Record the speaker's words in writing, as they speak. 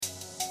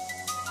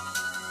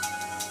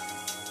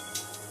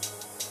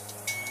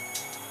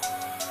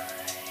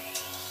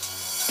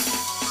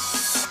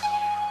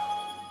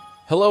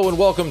Hello and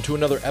welcome to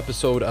another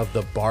episode of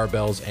the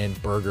Barbells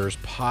and Burgers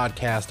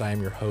podcast. I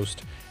am your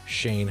host,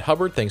 Shane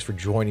Hubbard. Thanks for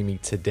joining me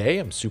today.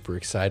 I'm super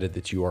excited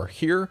that you are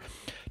here.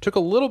 Took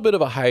a little bit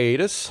of a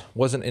hiatus,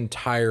 wasn't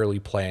entirely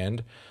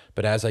planned,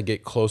 but as I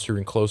get closer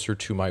and closer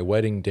to my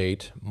wedding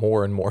date,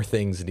 more and more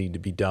things need to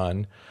be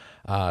done.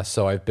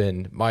 So I've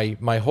been,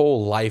 my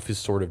whole life has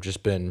sort of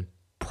just been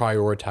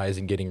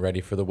prioritizing getting ready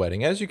for the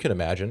wedding, as you can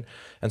imagine.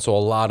 And so a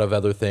lot of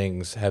other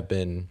things have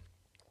been,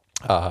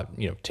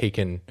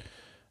 taken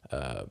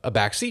a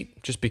back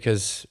seat just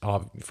because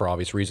for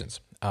obvious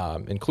reasons,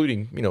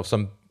 including,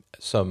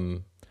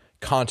 some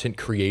content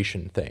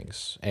creation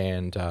things.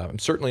 And I'm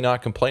certainly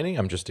not complaining.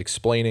 I'm just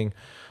explaining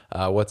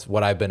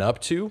what I've been up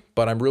to,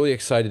 but I'm really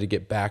excited to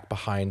get back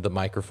behind the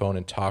microphone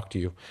and talk to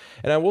you.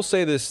 And I will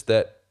say this,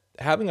 that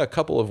having a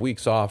couple of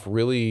weeks off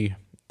the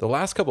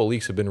last couple of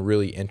weeks have been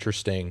really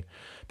interesting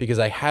because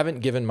I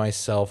haven't given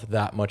myself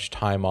that much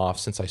time off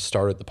since I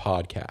started the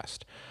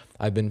podcast.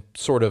 I've been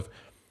sort of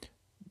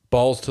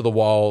balls to the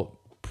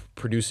wall,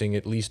 producing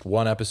at least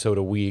one episode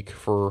a week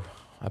for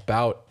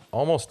about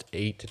almost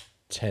 8 to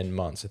 10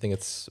 months. I think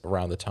it's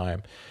around the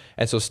time.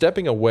 And so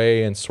stepping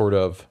away and sort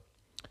of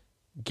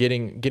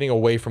getting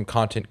away from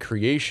content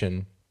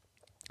creation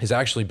has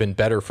actually been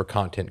better for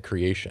content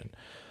creation.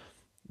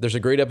 There's a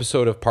great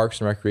episode of Parks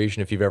and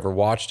Recreation, if you've ever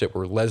watched it,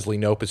 where Leslie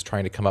Knope is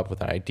trying to come up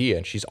with an idea,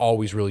 and she's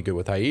always really good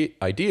with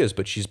ideas,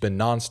 but she's been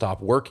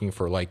nonstop working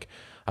for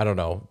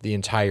the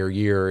entire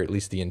year, at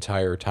least the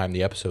entire time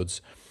the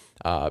episode's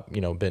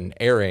been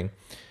airing.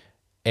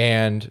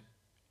 And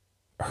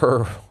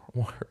one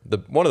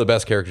of the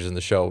best characters in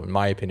the show, in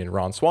my opinion,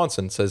 Ron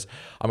Swanson, says,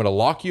 I'm going to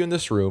lock you in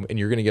this room and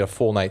you're going to get a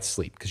full night's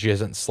sleep, because she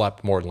hasn't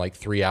slept more than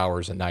 3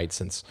 hours a night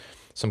since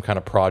some kind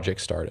of project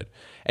started.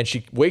 And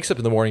she wakes up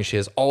in the morning, she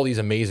has all these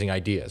amazing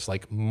ideas,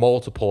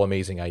 multiple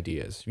amazing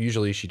ideas.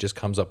 Usually she just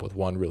comes up with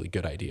one really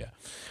good idea.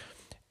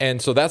 And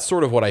so that's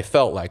sort of what I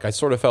felt like. I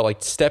sort of felt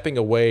like stepping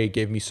away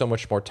gave me so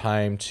much more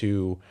time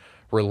to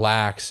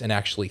relax and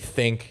actually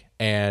think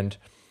and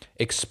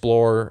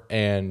explore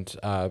and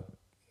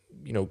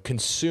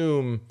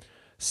consume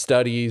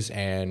studies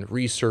and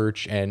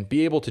research and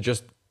be able to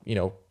just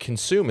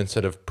consume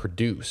instead of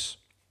produce.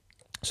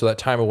 So that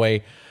time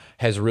away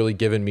has really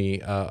given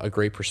me a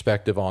great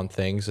perspective on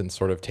things and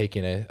sort of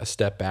taking a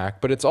step back.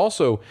 But it's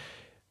also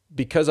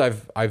because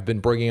I've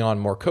been bringing on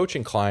more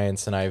coaching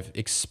clients and I've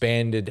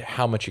expanded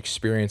how much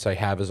experience I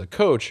have as a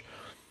coach.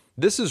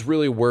 This is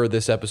really where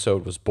this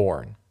episode was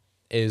born,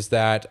 is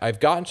that I've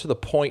gotten to the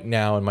point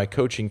now in my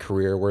coaching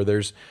career where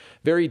there's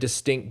very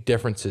distinct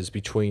differences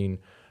between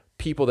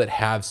people that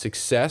have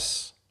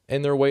success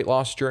in their weight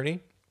loss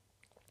journey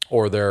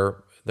or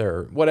their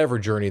whatever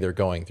journey they're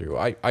going through.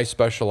 I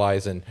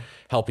specialize in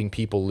helping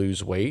people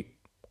lose weight.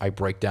 I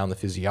break down the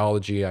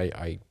physiology.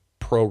 I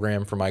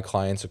program for my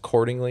clients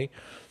accordingly.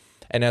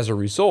 And as a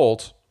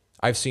result,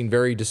 I've seen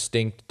very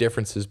distinct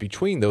differences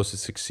between those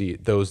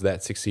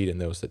that succeed and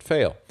those that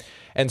fail.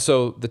 And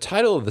so the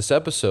title of this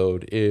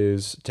episode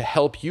is to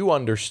help you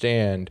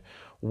understand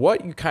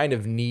what you kind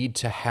of need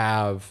to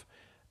have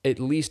at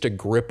least a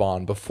grip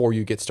on before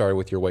you get started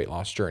with your weight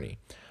loss journey.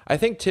 I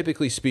think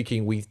typically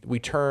speaking, we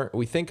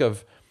think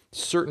of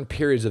certain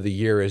periods of the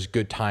year as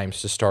good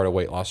times to start a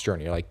weight loss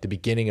journey, like the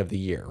beginning of the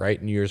year,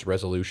 right? New Year's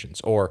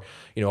resolutions, or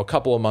a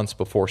couple of months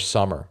before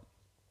summer.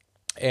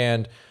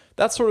 And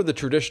that's sort of the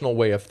traditional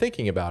way of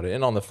thinking about it.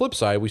 And on the flip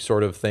side, we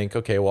sort of think,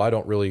 okay, well,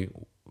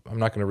 I'm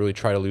not going to really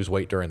try to lose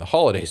weight during the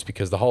holidays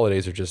because the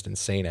holidays are just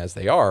insane as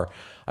they are.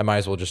 I might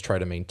as well just try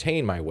to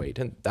maintain my weight.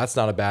 And that's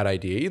not a bad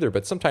idea either,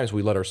 but sometimes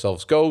we let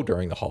ourselves go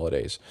during the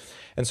holidays.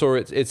 And so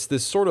it's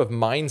this sort of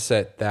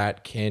mindset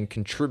that can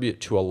contribute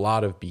to a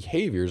lot of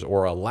behaviors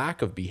or a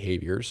lack of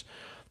behaviors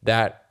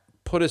that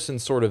put us in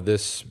sort of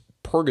this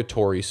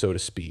purgatory, so to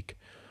speak,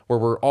 where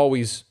we're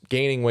always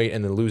gaining weight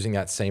and then losing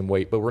that same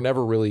weight, but we're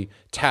never really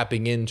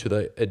tapping into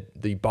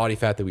the body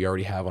fat that we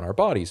already have on our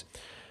bodies.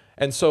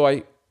 And so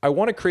I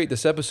want to create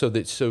this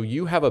episode so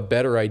you have a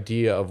better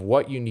idea of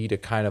what you need to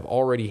kind of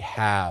already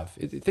have.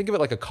 Think of it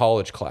like a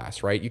college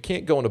class, right? You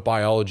can't go into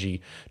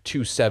biology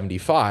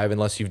 275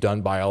 unless you've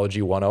done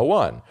biology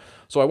 101.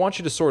 So I want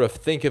you to sort of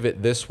think of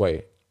it this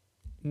way,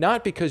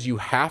 not because you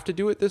have to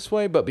do it this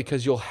way, but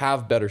because you'll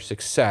have better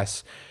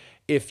success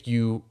if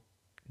you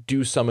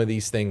do some of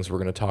these things we're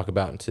going to talk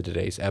about in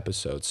today's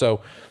episode.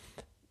 So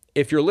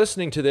if you're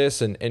listening to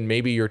this and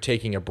maybe you're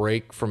taking a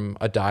break from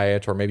a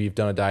diet, or maybe you've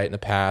done a diet in the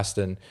past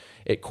and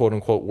it quote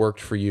unquote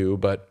worked for you,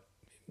 but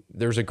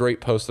there's a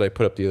great post that I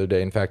put up the other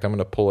day. In fact, I'm going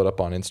to pull it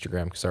up on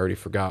Instagram because I already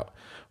forgot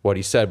what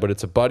he said, but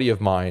it's a buddy of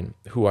mine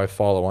who I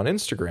follow on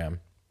Instagram.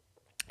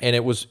 And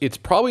it's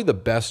probably the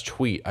best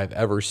tweet I've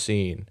ever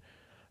seen.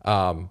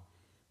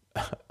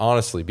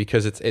 Honestly,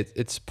 because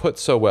it's put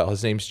so well.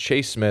 His name's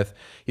Chase Smith.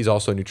 He's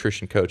also a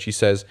nutrition coach. He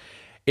says,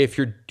 if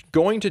you're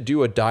going to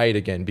do a diet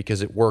again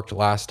because it worked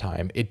last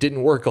time, it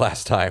didn't work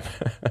last time.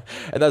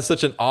 And that's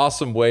such an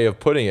awesome way of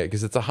putting it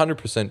because it's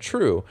 100%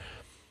 true.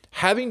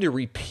 Having to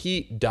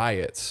repeat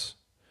diets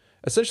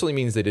essentially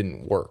means they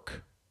didn't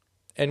work.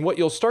 And what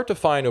you'll start to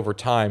find over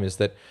time is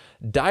that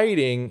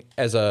dieting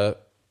as a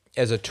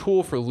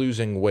tool for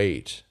losing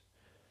weight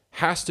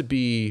has to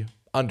be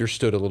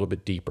understood a little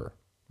bit deeper,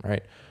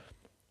 right?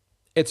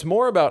 It's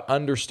more about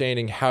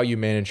understanding how you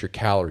manage your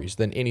calories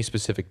than any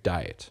specific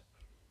diet,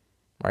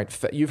 right?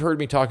 You've heard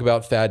me talk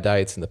about fad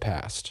diets in the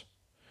past.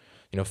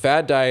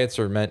 Fad diets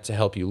are meant to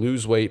help you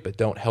lose weight, but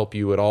don't help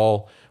you at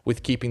all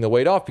with keeping the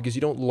weight off because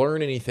you don't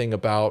learn anything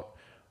about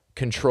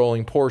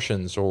controlling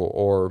portions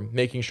or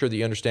making sure that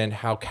you understand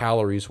how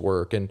calories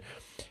work. And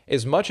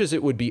as much as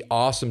it would be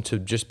awesome to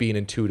just be an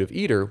intuitive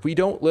eater, we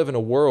don't live in a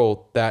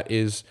world that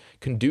is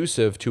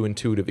conducive to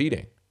intuitive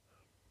eating.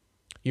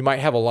 You might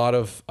have a lot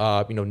of,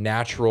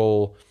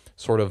 natural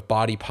sort of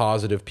body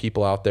positive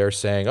people out there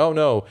saying, oh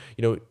no,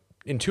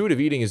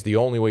 intuitive eating is the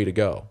only way to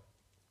go.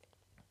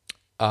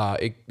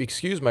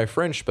 Excuse my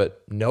French,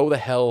 but no, the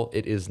hell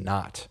it is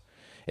not.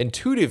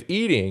 Intuitive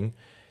eating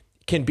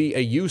can be a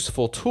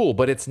useful tool,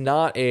 but it's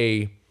not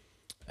the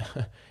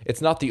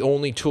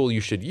only tool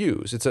you should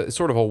use. It's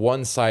sort of a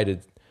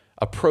one-sided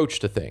approach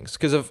to things.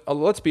 Because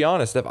let's be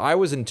honest, if I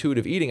was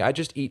intuitive eating, I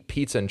just eat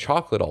pizza and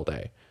chocolate all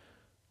day,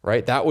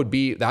 right?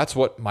 That's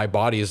what my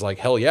body is like.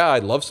 Hell yeah,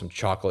 I'd love some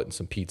chocolate and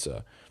some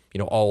pizza,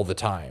 all the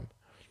time.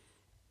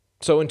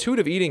 So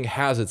intuitive eating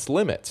has its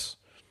limits.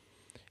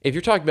 If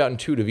you're talking about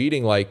intuitive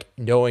eating, like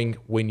knowing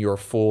when you're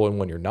full and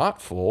when you're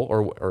not full,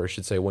 or I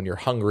should say when you're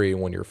hungry and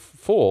when you're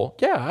full,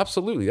 yeah,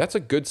 absolutely. That's a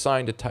good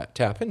sign to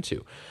tap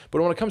into.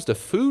 But when it comes to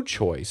food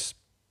choice,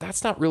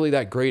 that's not really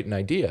that great an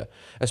idea,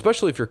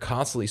 especially if you're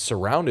constantly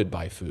surrounded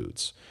by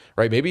foods,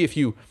 right? Maybe if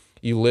you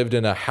lived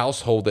in a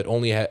household that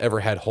only ever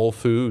had whole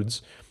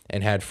foods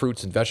and had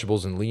fruits and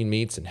vegetables and lean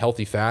meats and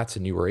healthy fats,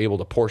 and you were able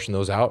to portion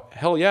those out,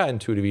 hell yeah,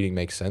 intuitive eating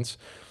makes sense.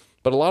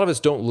 But a lot of us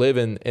don't live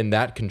in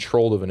that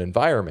controlled of an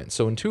environment.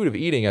 So intuitive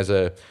eating as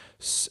a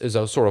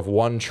sort of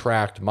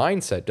one-tracked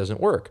mindset doesn't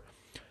work.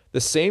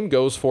 The same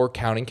goes for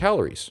counting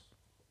calories.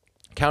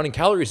 Counting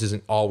calories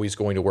isn't always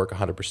going to work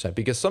 100%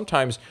 because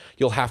sometimes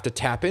you'll have to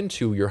tap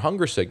into your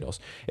hunger signals.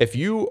 If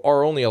you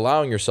are only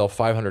allowing yourself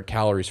 500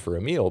 calories for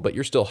a meal, but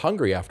you're still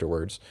hungry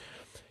afterwards,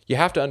 you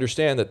have to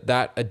understand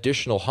that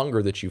additional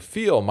hunger that you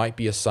feel might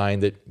be a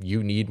sign that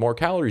you need more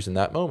calories in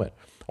that moment.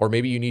 Or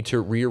maybe you need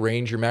to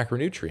rearrange your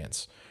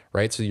macronutrients.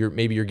 Right? So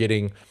maybe you're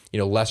getting,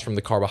 less from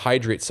the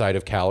carbohydrate side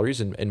of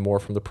calories and more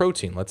from the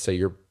protein. Let's say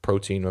your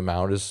protein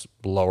amount is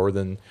lower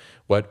than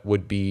what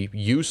would be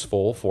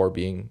useful for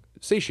being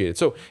satiated.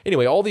 So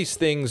anyway, all these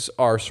things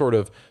are sort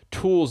of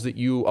tools that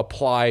you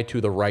apply to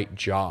the right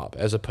job,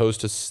 as opposed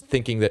to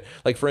thinking that,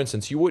 like, for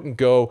instance, you wouldn't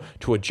go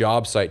to a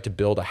job site to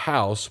build a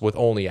house with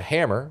only a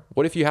hammer.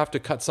 What if you have to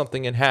cut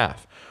something in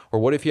half? Or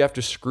what if you have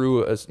to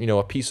screw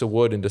a piece of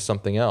wood into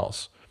something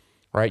else?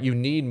 Right? You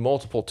need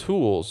multiple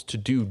tools to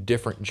do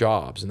different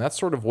jobs. And that's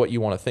sort of what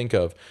you want to think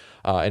of.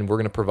 And we're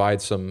going to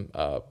provide some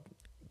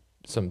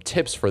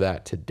tips for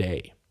that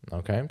today.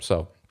 Okay.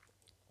 So,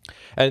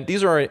 and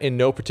these are in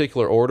no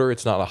particular order.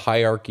 It's not a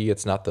hierarchy.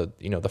 It's not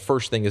the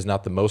first thing is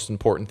not the most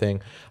important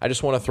thing. I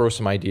just want to throw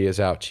some ideas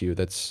out to you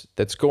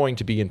that's going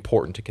to be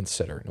important to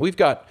consider.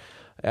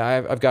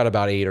 I've got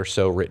about 8 or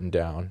so written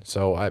down,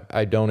 so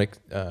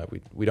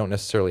we don't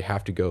necessarily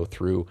have to go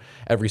through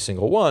every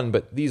single one,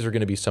 but these are going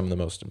to be some of the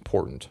most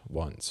important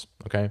ones,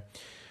 okay?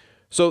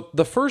 So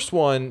the first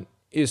one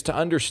is to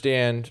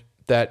understand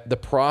that the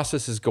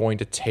process is going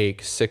to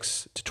take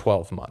 6 to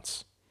 12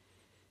 months.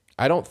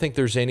 I don't think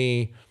there's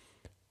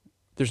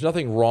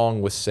nothing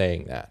wrong with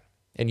saying that.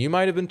 And you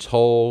might have been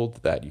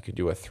told that you could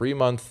do a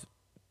 3-month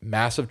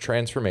massive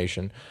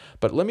transformation,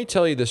 but let me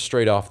tell you this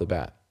straight off the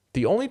bat.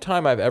 The only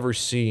time I've ever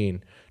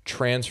seen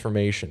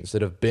transformations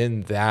that have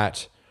been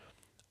that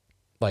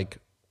like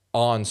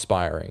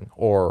awe-inspiring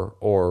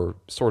or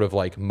sort of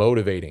like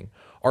motivating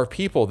are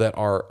people that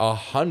are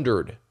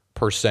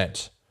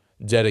 100%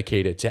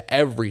 dedicated to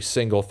every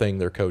single thing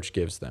their coach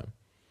gives them.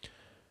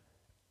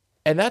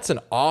 And that's an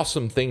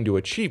awesome thing to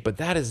achieve, but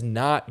that is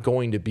not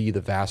going to be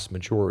the vast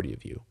majority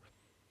of you.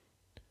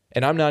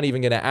 And I'm not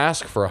even going to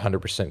ask for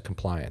 100%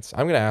 compliance.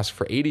 I'm going to ask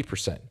for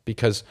 80%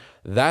 because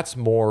that's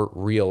more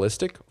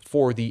realistic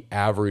for the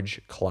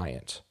average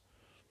client.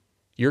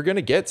 You're going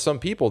to get some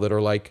people that are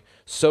like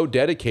so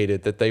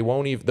dedicated that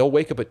they'll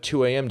wake up at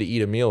 2 a.m. to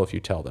eat a meal if you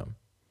tell them.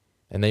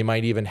 And they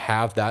might even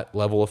have that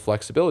level of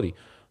flexibility.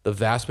 The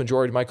vast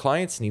majority of my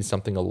clients need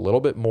something a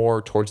little bit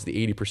more towards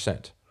the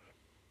 80%.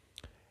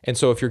 And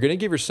so if you're going to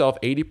give yourself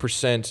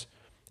 80%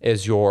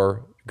 as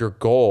your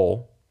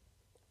goal,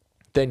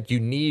 then you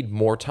need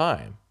more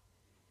time,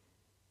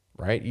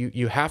 right?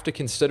 You have to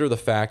consider the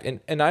fact,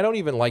 and I don't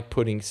even like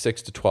putting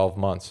 6 to 12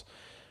 months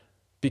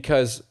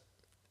because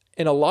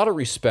in a lot of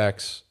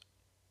respects,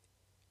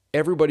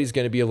 everybody's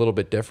going to be a little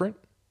bit different.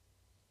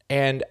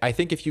 And I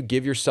think if you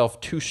give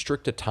yourself too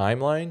strict a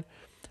timeline,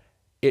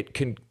 it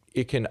can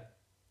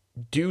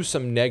do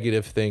some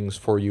negative things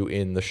for you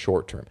in the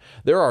short term.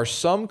 There are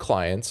some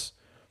clients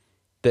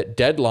that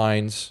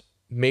deadlines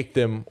make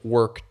them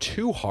work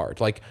too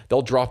hard. Like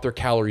they'll drop their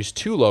calories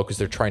too low because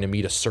they're trying to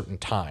meet a certain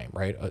time,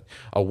 right?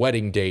 A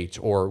wedding date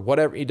or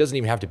whatever. It doesn't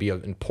even have to be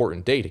an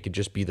important date. It could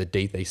just be the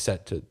date they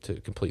set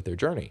to complete their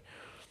journey.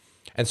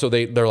 And so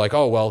they're like,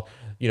 oh, well,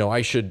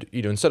 I should,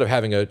 instead of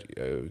having a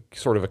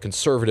sort of a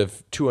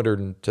conservative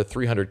 200 to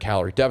 300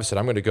 calorie deficit,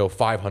 I'm going to go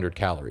 500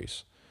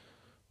 calories.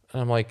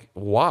 And I'm like,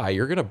 why?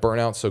 You're going to burn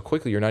out so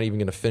quickly. You're not even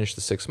going to finish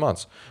the 6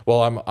 months.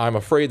 Well, I'm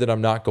afraid that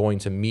I'm not going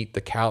to meet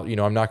the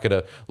I'm not going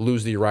to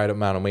lose the right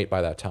amount of weight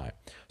by that time.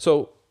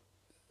 So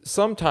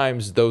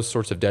sometimes those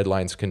sorts of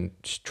deadlines can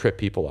trip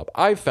people up.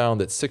 I've found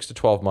that 6 to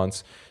 12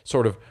 months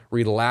sort of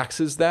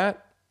relaxes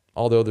that.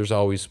 Although there's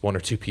always one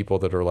or two people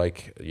that are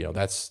like,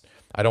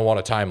 I don't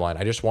want a timeline.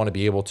 I just want to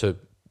be able to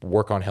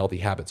work on healthy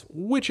habits,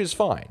 which is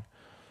fine.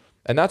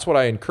 And that's what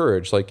I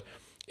encourage. Like,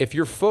 if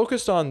you're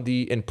focused on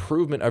the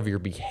improvement of your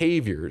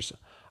behaviors,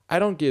 I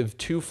don't give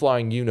two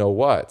flying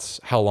you-know-whats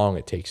how long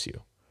it takes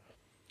you.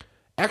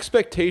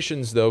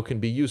 Expectations, though, can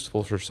be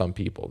useful for some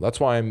people.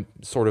 That's why I'm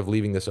sort of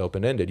leaving this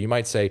open-ended. You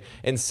might say,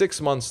 in 6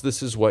 months,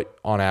 this is what,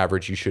 on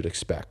average, you should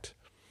expect,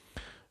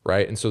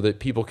 right? And so that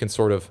people can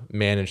sort of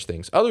manage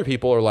things. Other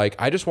people are like,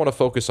 I just want to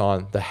focus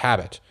on the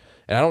habit,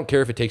 and I don't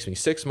care if it takes me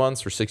 6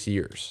 months or 6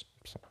 years.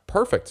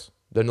 Perfect.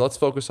 Then let's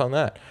focus on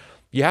that.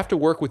 You have to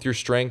work with your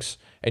strengths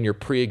and your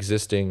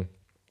pre-existing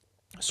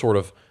sort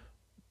of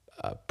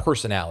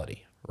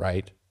personality,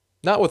 right?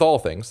 Not with all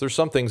things. There's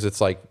some things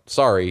that's like,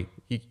 sorry,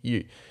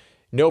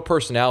 no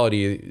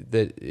personality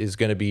that is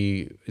going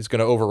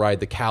to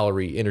override the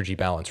calorie energy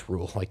balance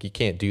rule. Like, you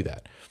can't do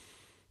that.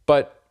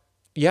 But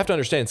you have to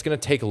understand it's going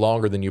to take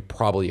longer than you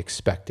probably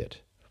expected.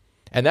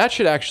 And that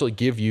should actually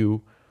give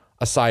you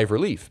a sigh of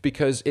relief,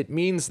 because it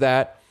means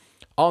that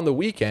on the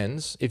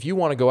weekends, if you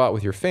want to go out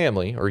with your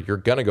family, or you're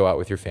going to go out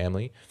with your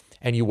family,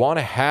 and you want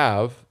to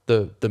have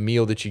the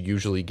meal that you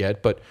usually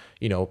get, but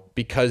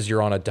because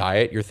you're on a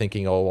diet, you're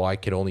thinking, oh, well, I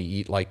could only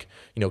eat like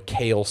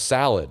kale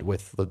salad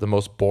with the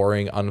most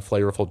boring,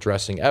 unflavorful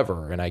dressing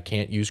ever, and I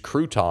can't use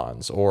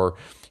croutons or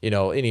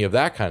any of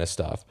that kind of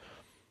stuff.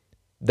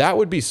 That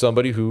would be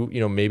somebody who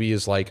maybe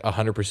is like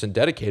 100%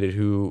 dedicated,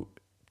 who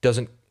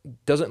doesn't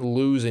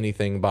lose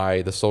anything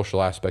by the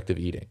social aspect of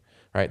eating.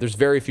 Right? There's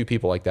very few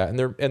people like that,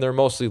 and they're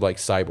mostly like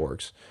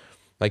cyborgs.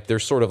 Like, they're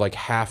sort of like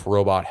half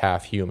robot,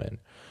 half human.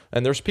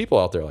 And there's people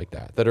out there like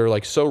that are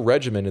like so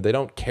regimented, they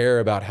don't care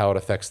about how it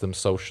affects them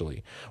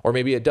socially, or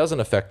maybe it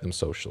doesn't affect them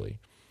socially.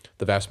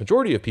 The vast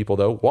majority of people,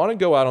 though, want to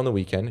go out on the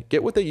weekend,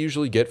 get what they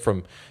usually get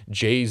from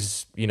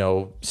Jay's,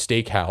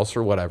 steakhouse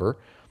or whatever,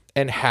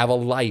 and have a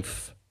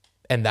life,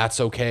 and that's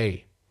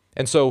okay.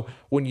 And so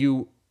when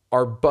you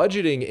are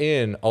budgeting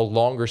in a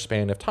longer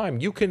span of time,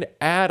 you can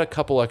add a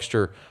couple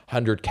extra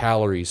 100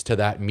 calories to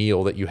that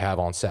meal that you have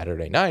on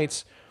Saturday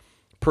nights,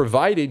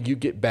 provided you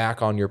get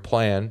back on your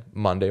plan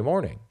Monday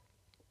morning,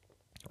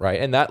 right?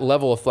 And that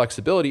level of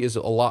flexibility is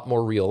a lot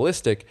more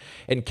realistic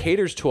and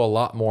caters to a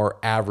lot more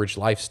average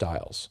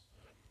lifestyles.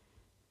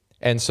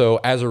 And so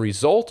as a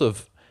result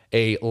of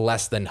a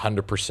less than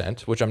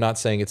 100%, which I'm not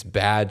saying it's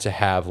bad to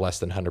have less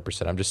than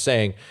 100%. I'm just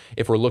saying,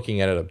 if we're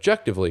looking at it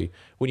objectively,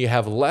 when you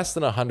have less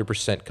than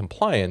 100%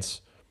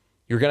 compliance,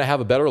 you're going to have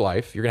a better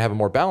life, you're going to have a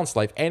more balanced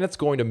life, and it's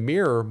going to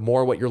mirror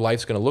more what your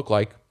life's going to look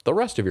like the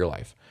rest of your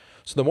life.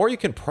 So the more you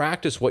can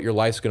practice what your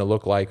life's going to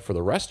look like for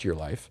the rest of your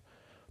life,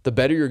 the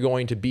better you're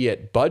going to be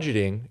at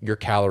budgeting your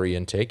calorie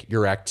intake,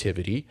 your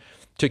activity,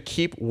 to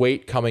keep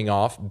weight coming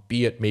off,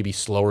 be it maybe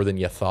slower than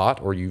you thought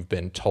or you've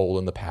been told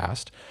in the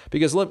past.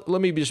 Because let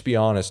me just be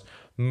honest,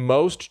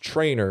 most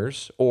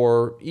trainers,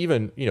 or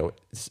even,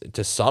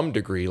 to some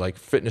degree, like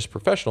fitness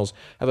professionals,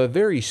 have a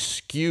very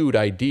skewed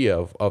idea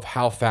of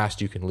how fast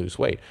you can lose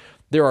weight.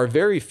 There are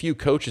very few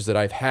coaches that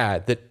I've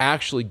had that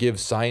actually give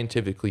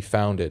scientifically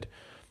founded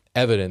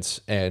evidence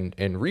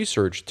and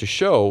research to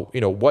show,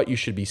 what you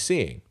should be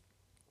seeing.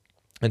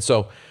 And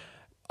so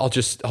I'll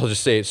just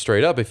say it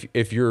straight up.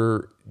 If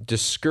you're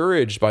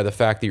discouraged by the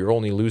fact that you're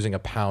only losing a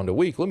pound a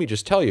week, let me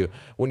just tell you,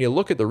 when you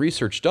look at the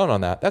research done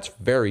on that, that's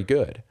very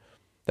good.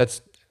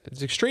 It's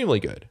extremely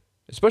good,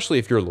 especially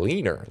if you're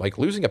leaner. Like,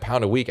 losing a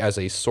pound a week as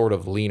a sort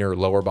of leaner,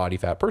 lower body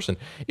fat person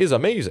is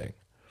amazing.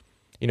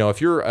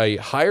 If you're a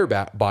higher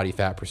body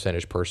fat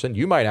percentage person,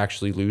 you might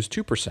actually lose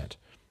 2%.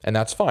 And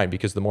that's fine,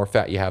 because the more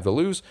fat you have to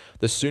lose,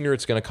 the sooner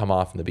it's going to come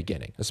off in the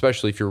beginning,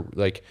 especially if you're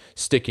like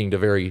sticking to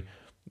very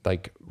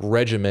like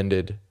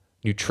regimented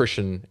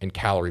nutrition and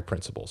calorie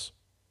principles.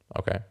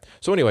 Okay.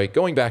 So anyway,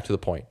 going back to the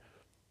point,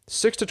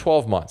 6 to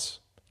 12 months,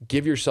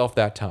 give yourself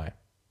that time.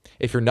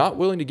 If you're not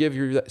willing to give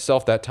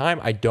yourself that time,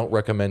 I don't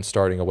recommend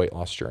starting a weight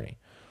loss journey,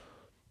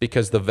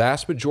 because the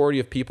vast majority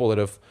of people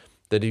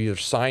that either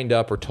signed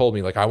up or told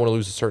me, like, I want to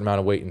lose a certain amount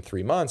of weight in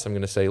 3 months, I'm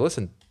going to say,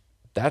 listen,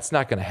 that's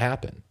not going to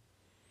happen.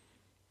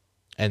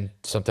 And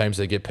sometimes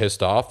they get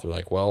pissed off. They're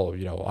like, well,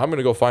 I'm going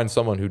to go find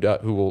someone who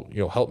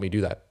will help me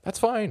do that. That's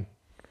fine.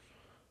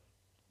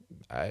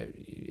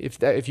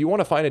 If you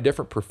want to find a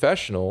different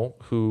professional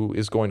who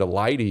is going to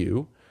lie to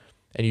you,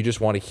 and you just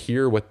want to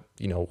hear what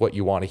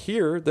you want to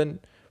hear, then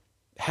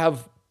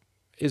have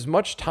as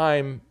much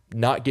time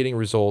not getting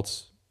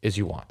results as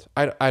you want.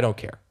 I don't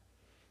care.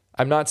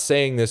 I'm not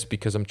saying this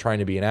because I'm trying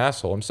to be an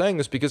asshole. I'm saying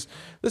this because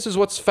this is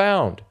what's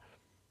found.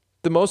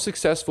 The most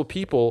successful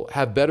people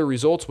have better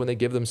results when they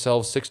give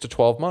themselves 6 to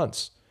 12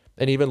 months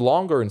and even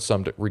longer in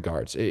some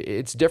regards.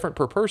 It's different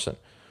per person.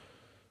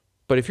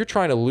 But if you're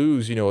trying to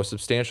lose, a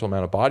substantial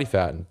amount of body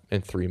fat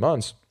in 3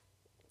 months,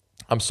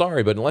 I'm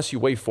sorry, but unless you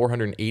weigh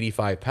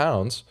 485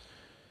 pounds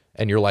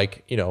and you're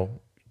like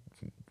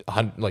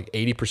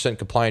 80%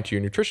 compliant to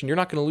your nutrition, you're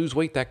not going to lose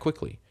weight that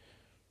quickly.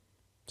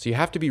 So you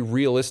have to be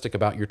realistic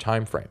about your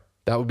time frame.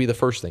 That would be the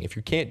first thing. If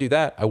you can't do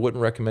that, I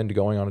wouldn't recommend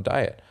going on a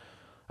diet.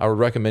 I would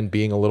recommend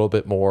being a little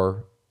bit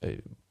more,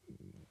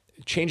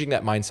 changing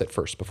that mindset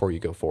first before you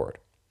go forward.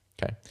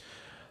 Okay.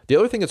 The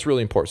other thing that's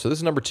really important, so this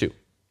is number 2.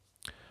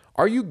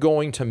 Are you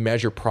going to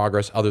measure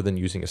progress other than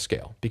using a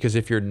scale? Because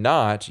if you're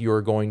not,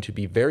 you're going to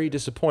be very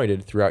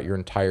disappointed throughout your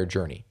entire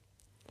journey.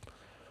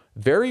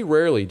 Very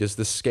rarely does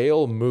the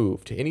scale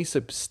move to any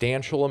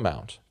substantial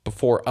amount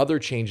before other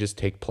changes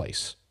take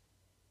place,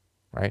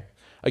 right?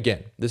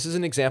 Again, this is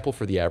an example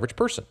for the average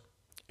person.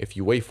 If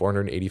you weigh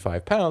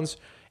 485 pounds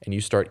and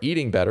you start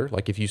eating better,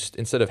 like if you,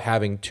 instead of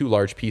having 2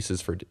 large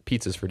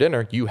pizzas for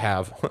dinner, you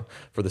have,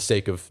 for the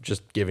sake of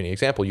just giving an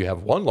example, you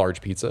have 1 large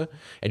pizza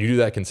and you do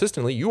that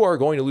consistently, you are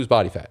going to lose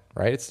body fat,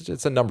 right?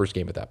 It's a numbers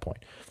game at that point.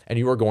 And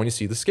you are going to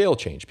see the scale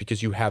change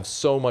because you have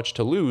so much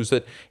to lose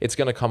that it's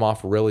going to come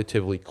off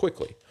relatively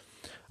quickly.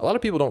 A lot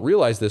of people don't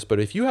realize this, but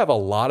if you have a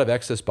lot of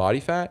excess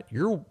body fat,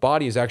 your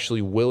body is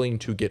actually willing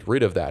to get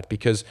rid of that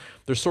because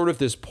there's sort of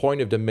this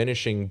point of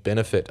diminishing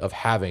benefit of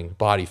having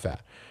body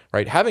fat,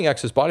 right? Having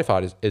excess body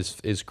fat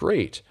is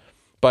great,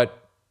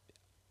 but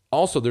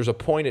also there's a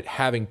point at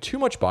having too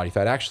much body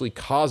fat actually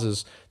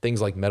causes things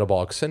like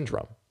metabolic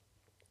syndrome,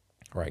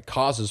 right?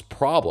 Causes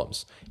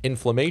problems,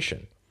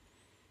 inflammation.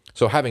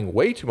 So having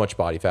way too much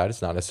body fat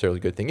is not necessarily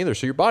a good thing either.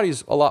 So your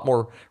body's a lot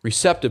more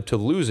receptive to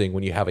losing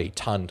when you have a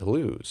ton to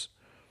lose.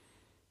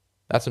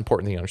 That's an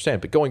important thing to understand.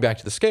 But going back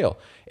to the scale,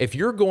 if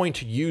you're going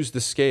to use the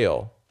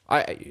scale,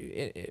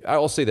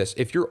 I'll say this,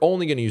 if you're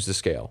only going to use the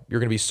scale, you're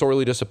going to be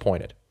sorely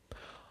disappointed.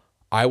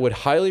 I would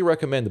highly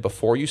recommend that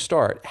before you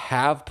start,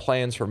 have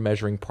plans for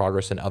measuring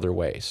progress in other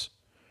ways.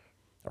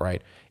 All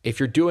right. If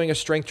you're doing a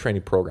strength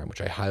training program,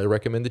 which I highly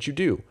recommend that you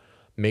do,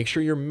 make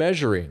sure you're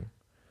measuring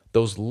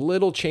those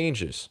little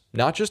changes,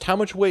 not just how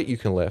much weight you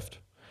can lift,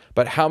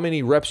 but how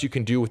many reps you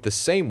can do with the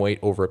same weight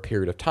over a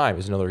period of time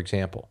is another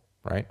example.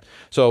 Right?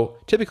 So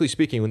typically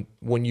speaking,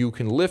 when you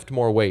can lift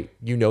more weight,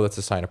 that's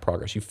a sign of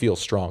progress. You feel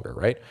stronger,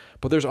 right?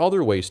 But there's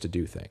other ways to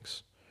do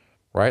things,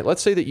 right?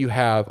 Let's say that you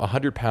have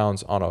 100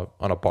 pounds on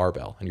a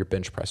barbell and you're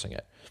bench pressing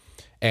it.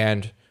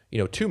 And,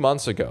 2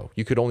 months ago,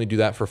 you could only do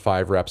that for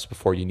 5 reps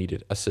before you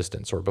needed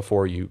assistance or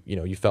before you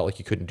felt like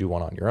you couldn't do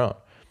one on your own.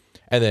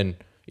 And then,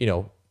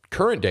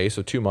 current day,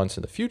 so 2 months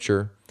in the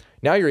future,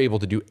 now you're able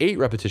to do 8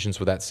 repetitions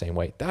with that same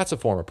weight. That's a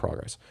form of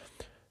progress.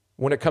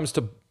 When it comes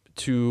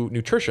to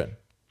nutrition,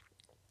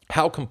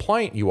 how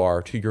compliant you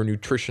are to your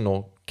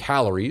nutritional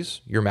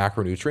calories, your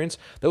macronutrients,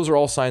 those are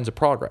all signs of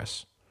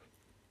progress,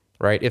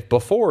 right? If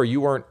before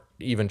you weren't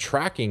even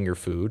tracking your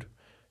food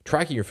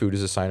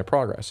is a sign of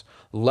progress.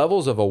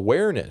 Levels of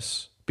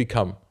awareness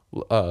become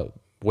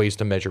ways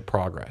to measure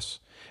progress.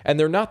 And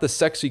they're not the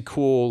sexy,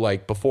 cool,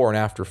 like before and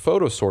after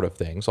photo sort of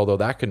things, although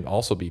that can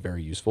also be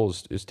very useful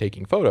is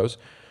taking photos.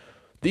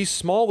 These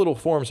small little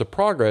forms of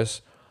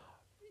progress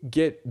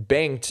get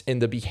banked in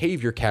the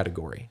behavior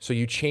category. So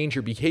you change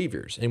your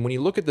behaviors. And when you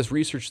look at this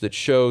research that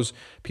shows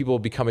people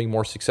becoming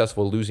more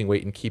successful losing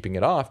weight and keeping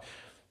it off,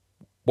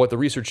 what the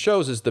research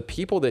shows is the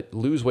people that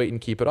lose weight and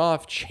keep it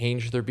off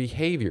change their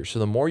behavior. So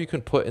the more you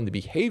can put in the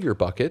behavior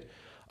bucket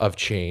of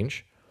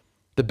change,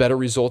 the better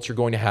results you're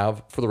going to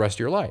have for the rest of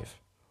your life.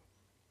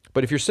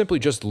 But if you're simply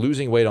just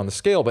losing weight on the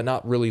scale, but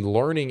not really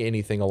learning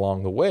anything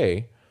along the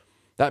way,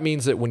 that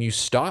means that when you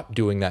stop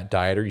doing that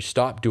diet or you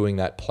stop doing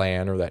that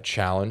plan or that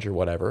challenge or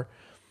whatever,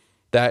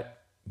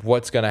 that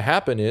what's going to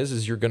happen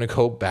is you're going to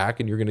go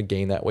back and you're going to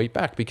gain that weight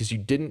back because you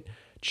didn't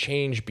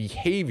change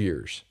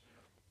behaviors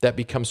that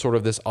become sort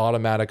of this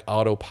automatic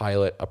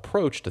autopilot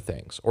approach to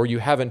things, or you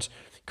haven't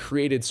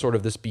created sort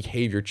of this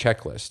behavior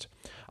checklist.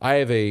 I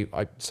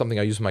have something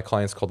I use with my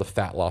clients called the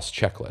fat loss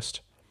checklist.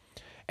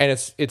 And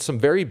it's some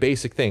very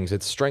basic things.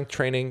 It's strength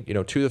training,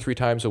 2 to 3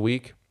 times a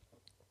week,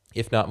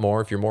 if not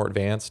more, if you're more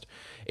advanced.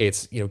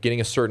 It's,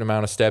 getting a certain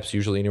amount of steps,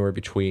 usually anywhere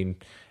between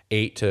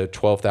 8 to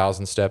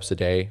 12,000 steps a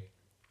day.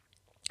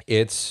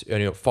 It's,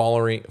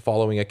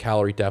 following a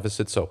calorie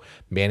deficit. So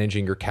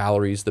managing your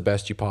calories the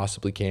best you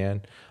possibly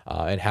can,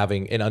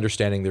 and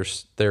understanding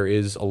there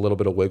is a little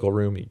bit of wiggle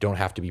room. You don't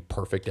have to be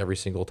perfect every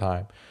single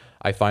time.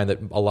 I find that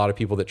a lot of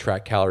people that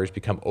track calories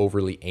become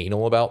overly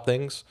anal about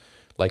things.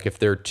 Like if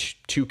they're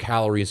 2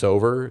 calories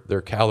over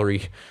their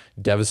calorie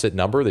deficit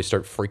number, they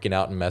start freaking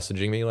out and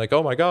messaging me like,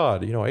 oh my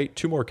God, I ate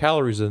 2 more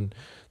calories than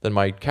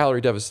my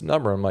calorie deficit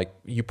number. I'm like,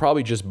 you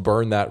probably just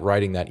burned that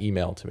writing that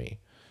email to me,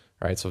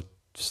 right? So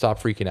stop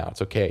freaking out.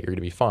 It's okay. You're going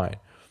to be fine.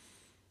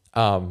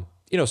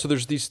 So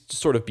there's these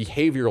sort of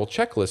behavioral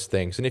checklist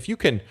things. And if you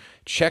can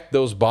check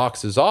those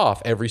boxes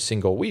off every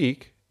single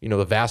week,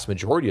 the vast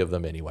majority of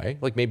them anyway.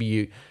 Like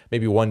maybe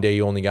one day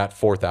you only got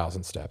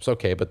 4,000 steps.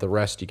 Okay, but the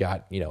rest you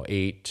got,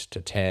 8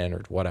 to 10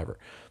 or whatever.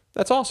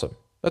 That's awesome.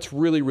 That's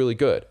really, really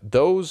good.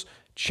 Those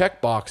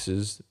check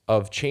boxes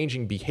of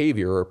changing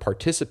behavior or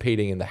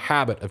participating in the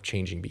habit of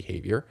changing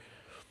behavior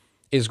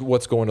is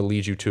what's going to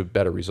lead you to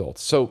better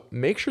results. So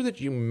make sure that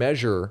you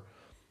measure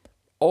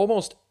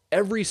almost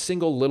every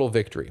single little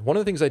victory. One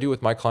of the things I do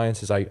with my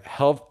clients is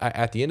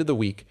at the end of the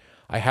week,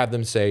 I have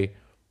them say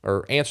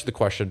or answer the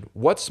question,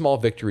 what small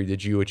victory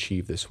did you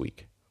achieve this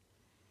week?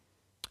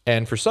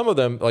 And for some of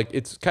them, like,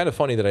 it's kind of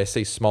funny that I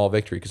say small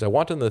victory because I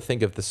want them to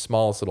think of the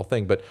smallest little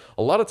thing. But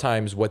a lot of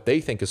times what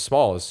they think is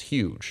small is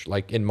huge,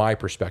 like in my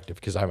perspective,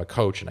 because I'm a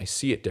coach and I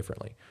see it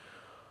differently.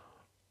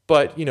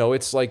 But,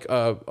 it's like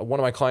one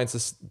of my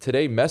clients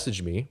today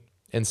messaged me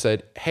and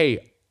said,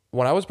 hey,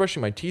 when I was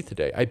brushing my teeth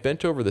today, I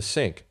bent over the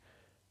sink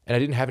and I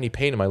didn't have any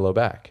pain in my low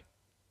back.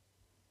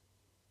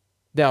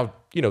 Now,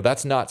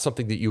 that's not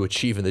something that you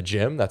achieve in the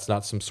gym. That's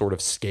not some sort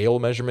of scale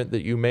measurement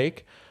that you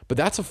make, but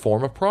that's a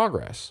form of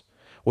progress.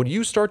 When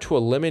you start to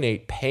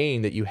eliminate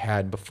pain that you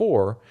had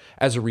before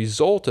as a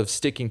result of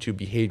sticking to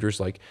behaviors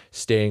like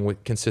staying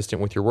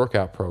consistent with your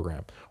workout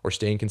program or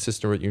staying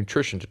consistent with your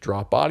nutrition to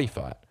drop body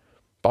fat,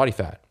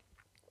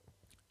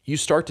 you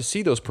start to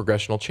see those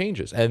progressional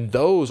changes. And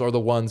those are the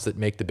ones that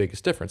make the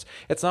biggest difference.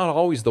 It's not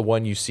always the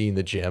one you see in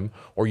the gym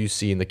or you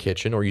see in the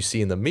kitchen or you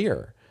see in the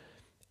mirror.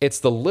 It's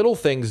the little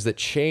things that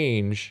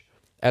change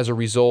as a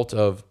result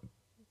of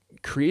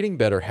creating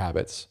better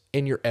habits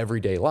in your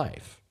everyday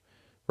life,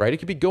 right? It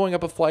could be going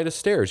up a flight of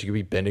stairs. You could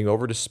be bending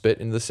over to spit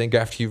into the sink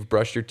after you've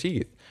brushed your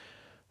teeth,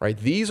 right?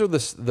 These are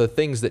the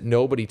things that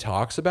nobody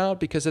talks about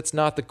because it's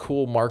not the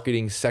cool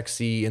marketing,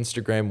 sexy,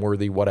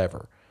 Instagram-worthy,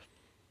 whatever.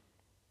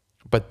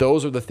 But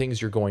those are the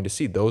things you're going to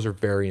see. Those are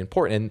very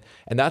important.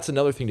 And that's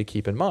another thing to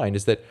keep in mind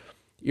is that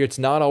it's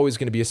not always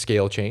going to be a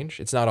scale change.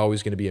 It's not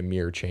always going to be a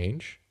mirror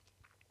change.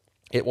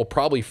 It will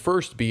probably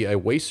first be a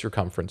waist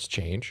circumference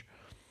change.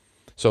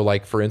 So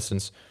like, for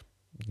instance,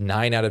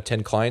 9 out of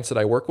 10 clients that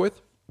I work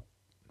with,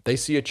 they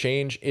see a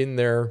change in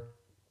their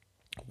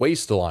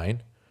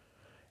waistline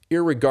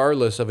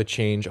irregardless of a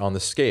change on the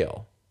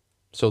scale.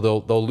 So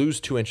they'll lose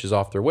 2 inches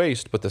off their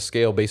waist, but the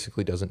scale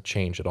basically doesn't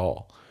change at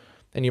all.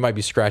 And you might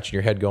be scratching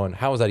your head going,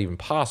 how is that even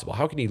possible?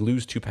 How can he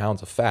lose 2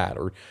 pounds of fat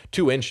or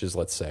 2 inches,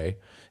 let's say?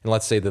 And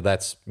let's say that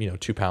that's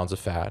 2 pounds of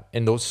fat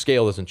and the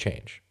scale doesn't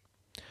change.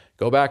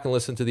 Go back and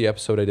listen to the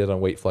episode I did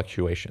on weight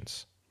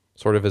fluctuations,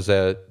 sort of as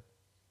a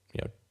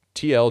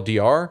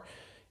TLDR.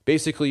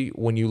 Basically,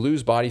 when you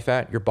lose body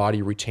fat, your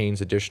body retains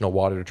additional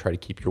water to try to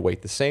keep your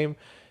weight the same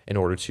in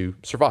order to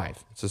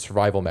survive. It's a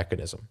survival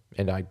mechanism.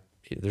 And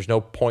there's no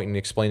point in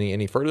explaining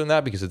any further than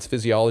that because it's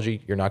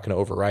physiology. You're not going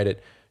to override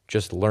it.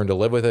 Just learn to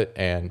live with it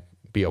and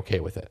be okay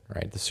with it,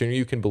 right? The sooner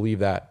you can believe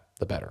that,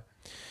 the better.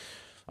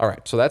 All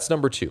right, so that's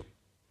number 2.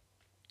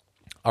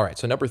 All right,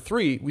 so number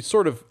 3, we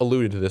sort of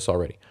alluded to this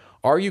already.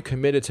 Are you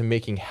committed to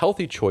making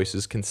healthy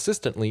choices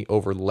consistently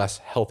over less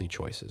healthy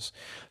choices?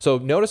 So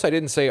notice I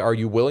didn't say, are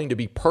you willing to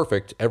be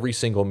perfect every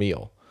single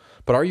meal?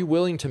 But are you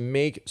willing to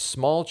make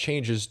small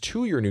changes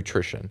to your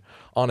nutrition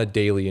on a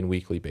daily and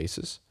weekly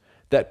basis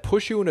that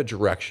push you in a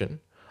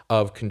direction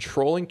of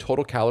controlling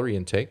total calorie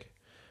intake,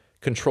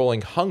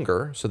 controlling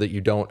hunger so that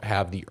you don't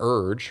have the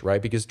urge,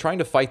 right? Because trying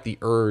to fight the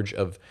urge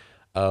of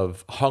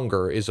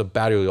hunger is a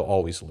battle you'll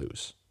always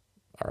lose.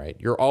 All right,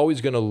 you're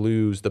always going to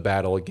lose the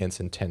battle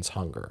against intense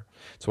hunger.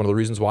 It's one of the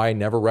reasons why I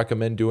never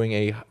recommend doing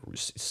a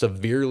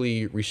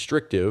severely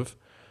restrictive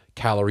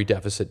calorie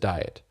deficit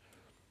diet.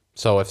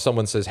 So if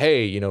someone says,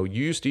 hey, you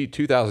used to eat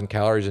 2,000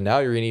 calories and now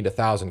you're going to eat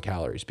 1,000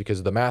 calories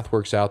because the math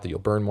works out that you'll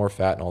burn more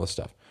fat and all this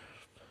stuff.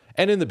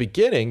 And in the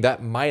beginning,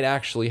 that might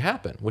actually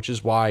happen, which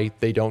is why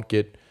they don't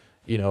get,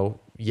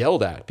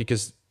 yelled at,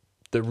 because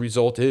the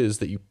result is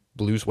that you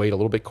lose weight a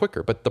little bit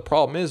quicker. But the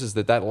problem is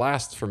that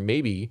lasts for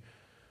maybe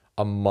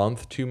a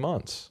month, 2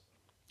 months.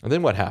 And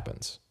then what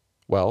happens?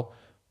 Well,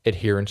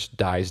 adherence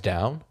dies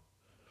down.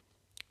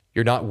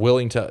 You're not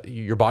willing to,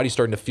 your body's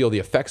starting to feel the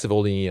effects of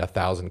only eating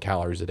 1,000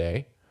 calories a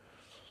day.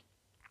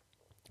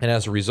 And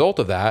as a result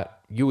of that,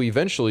 you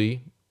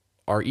eventually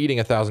are eating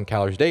 1,000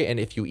 calories a day. And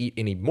if you eat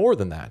any more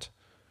than that,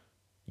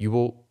 you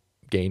will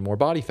gain more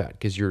body fat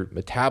because your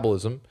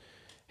metabolism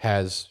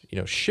has,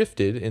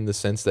 shifted in the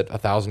sense that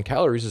 1,000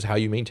 calories is how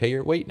you maintain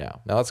your weight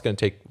now. Now that's going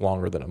to take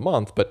longer than a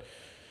month, but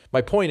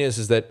my point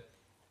is that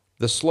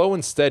the slow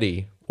and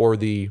steady, or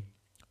the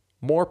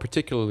more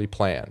particularly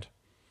planned,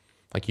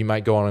 like you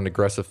might go on an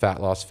aggressive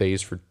fat loss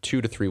phase for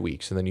 2 to 3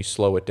 weeks and then you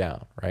slow it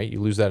down, right? You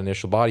lose that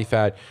initial body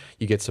fat,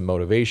 you get some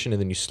motivation,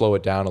 and then you slow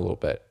it down a little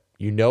bit.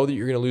 You know that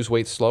you're going to lose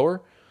weight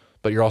slower,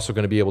 but you're also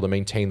going to be able to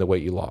maintain the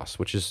weight you lost,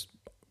 which is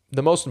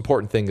the most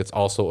important thing that's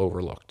also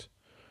overlooked.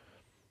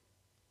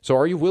 So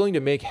are you willing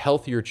to make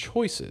healthier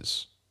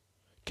choices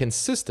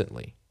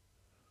consistently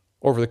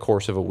over the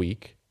course of a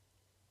week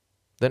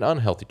than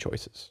unhealthy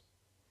choices?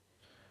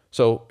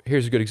 So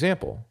here's a good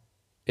example.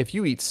 If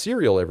you eat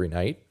cereal every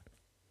night,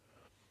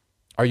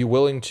 are you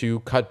willing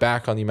to cut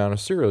back on the amount of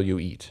cereal you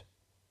eat?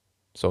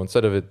 So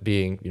instead of it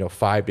being,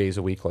 5 days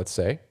a week, let's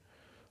say,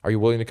 are you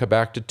willing to come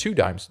back to two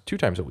times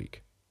a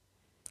week?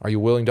 Are you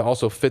willing to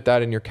also fit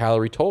that in your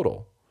calorie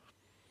total?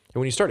 And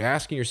when you start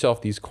asking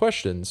yourself these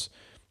questions,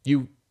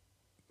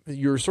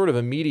 your sort of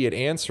immediate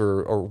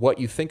answer, or what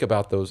you think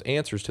about those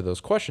answers to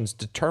those questions,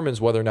 determines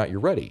whether or not you're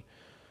ready,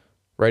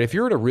 right? If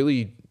you're in a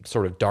really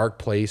sort of dark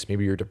place,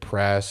 maybe you're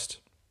depressed,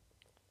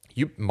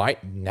 you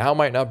might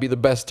not be the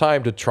best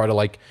time to try to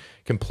like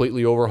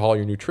completely overhaul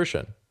your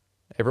nutrition.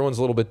 Everyone's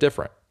a little bit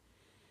different,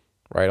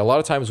 right? A lot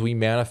of times we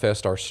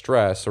manifest our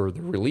stress or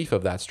the relief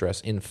of that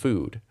stress in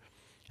food.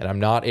 And I'm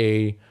not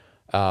a,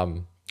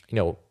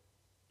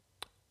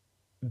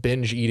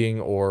 binge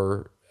eating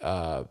or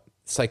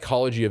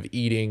psychology of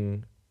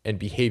eating and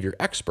behavior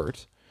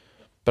expert,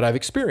 but I've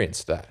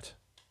experienced that.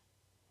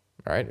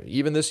 All right.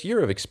 Even this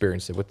year I've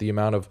experienced it with the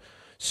amount of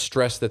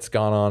stress that's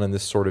gone on in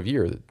this sort of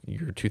year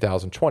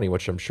 2020,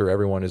 which I'm sure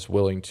everyone is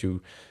willing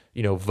to,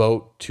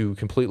 vote to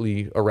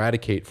completely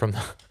eradicate from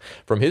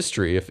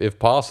history if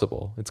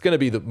possible. It's going to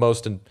be the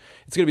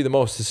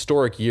most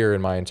historic year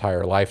in my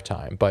entire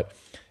lifetime. But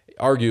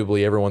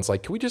arguably everyone's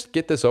like, can we just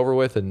get this over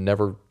with and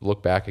never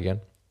look back again?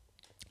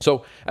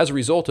 So as a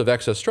result of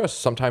excess stress,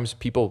 sometimes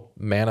people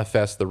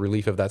manifest the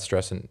relief of that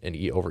stress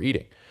in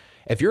overeating.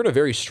 If you're in a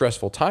very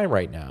stressful time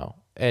right now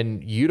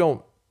and you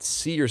don't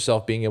see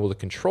yourself being able to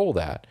control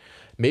that,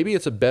 maybe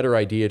it's a better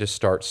idea to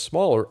start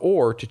smaller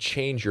or to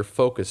change your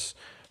focus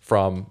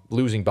from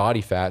losing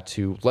body fat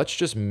to let's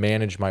just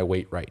manage my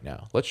weight right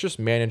now. Let's just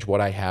manage what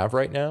I have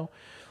right now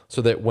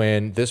so that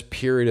when this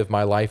period of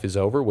my life is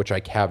over, which I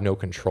have no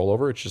control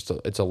over,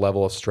 it's a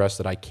level of stress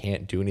that I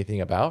can't do anything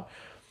about,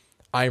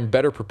 I'm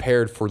better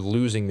prepared for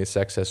losing this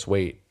excess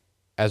weight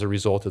as a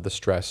result of the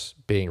stress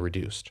being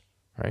reduced,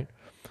 right?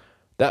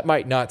 That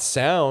might not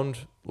sound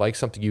like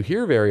something you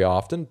hear very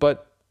often,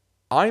 but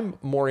I'm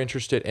more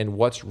interested in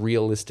what's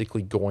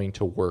realistically going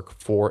to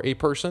work for a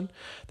person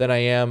than I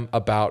am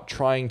about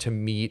trying to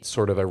meet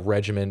sort of a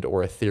regimen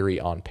or a theory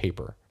on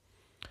paper.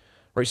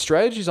 Right?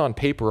 Strategies on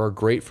paper are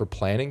great for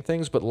planning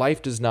things, but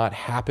life does not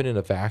happen in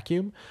a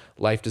vacuum.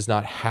 Life does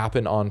not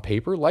happen on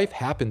paper. Life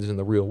happens in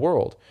the real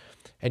world.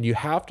 And you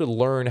have to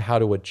learn how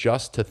to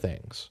adjust to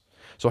things.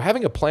 So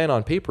having a plan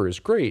on paper is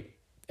great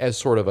as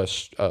sort of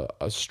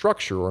a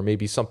structure, or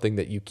maybe something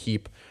that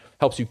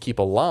helps you keep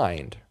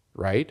aligned,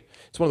 right?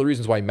 It's one of the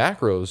reasons why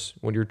macros,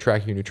 when you're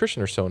tracking your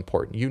nutrition, are so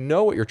important. You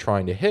know what you're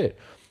trying to hit.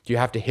 Do you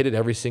have to hit it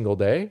every single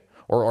day?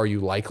 Or are you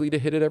likely to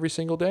hit it every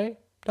single day?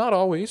 Not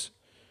always,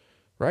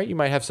 right? You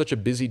might have such a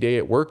busy day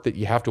at work that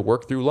you have to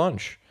work through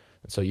lunch.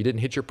 And so you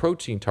didn't hit your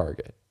protein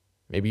target.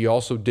 Maybe you're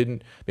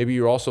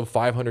also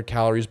 500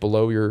 calories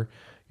below your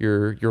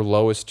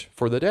lowest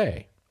for the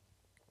day.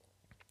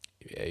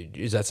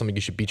 Is that something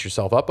you should beat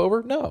yourself up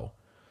over? No.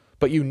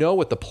 But you know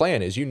what the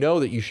plan is. You know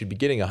that you should be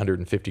getting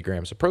 150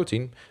 grams of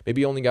protein.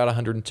 Maybe you only got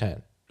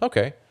 110.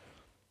 Okay.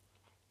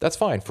 That's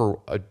fine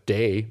for a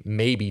day,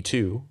 maybe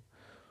two.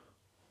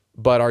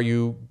 But are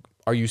you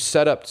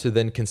set up to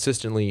then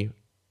consistently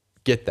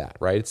get that,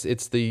 right?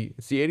 It's the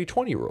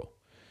 80-20 rule.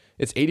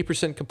 It's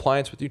 80%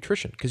 compliance with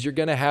nutrition, because you're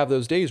going to have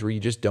those days where you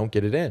just don't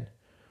get it in.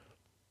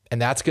 And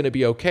that's going to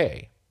be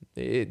okay.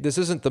 This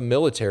isn't the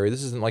military.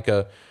 This isn't like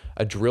a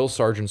drill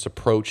sergeant's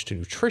approach to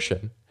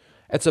nutrition.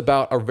 It's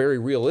about a very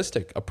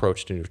realistic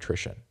approach to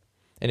nutrition.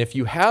 And if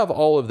you have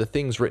all of the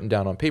things written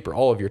down on paper,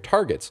 all of your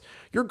targets,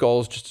 your goal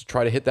is just to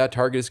try to hit that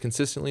target as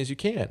consistently as you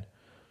can.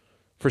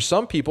 For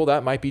some people,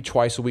 that might be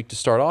twice a week to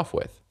start off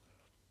with.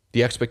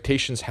 The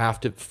expectations have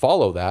to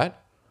follow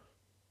that.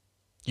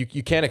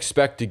 You can't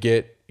expect to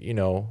get,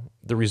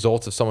 the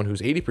results of someone who's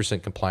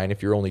 80% compliant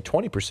if you're only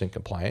 20%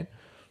 compliant.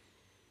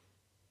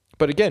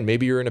 But again,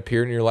 maybe you're in a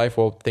period in your life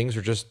where things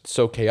are just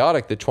so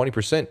chaotic that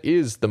 20%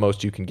 is the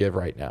most you can give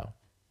right now.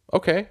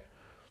 Okay.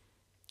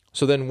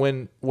 So then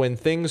when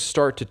things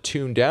start to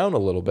tune down a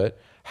little bit,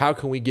 how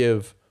can we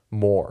give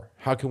more?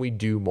 How can we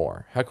do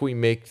more? How can we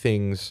make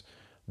things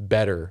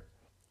better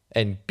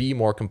and be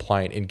more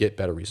compliant and get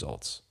better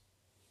results?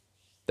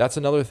 That's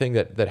another thing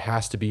that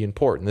has to be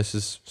important. This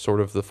is sort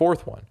of the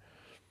fourth one.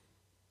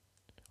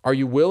 Are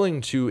you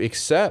willing to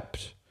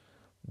accept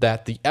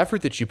that the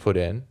effort that you put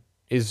in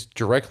is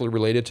directly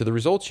related to the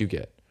results you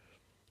get?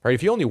 Right?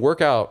 If you only work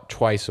out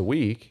twice a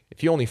week,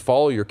 if you only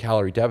follow your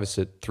calorie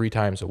deficit 3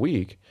 times a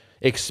week,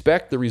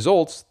 expect the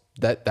results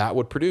that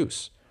would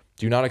produce.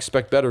 Do not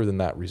expect better than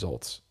that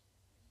results.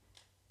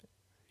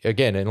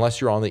 Again,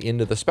 unless you're on the end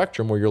of the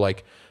spectrum where you're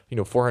like,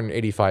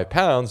 485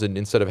 pounds, and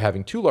instead of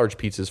having 2 large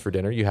pizzas for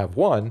dinner, you have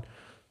 1,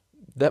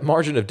 that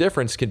margin of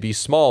difference can be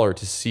smaller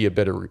to see a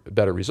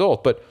better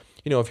result. But,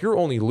 if you're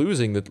only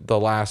losing the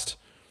last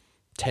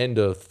 10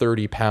 to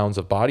 30 pounds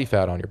of body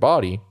fat on your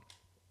body,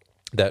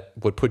 that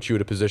would put you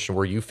in a position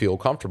where you feel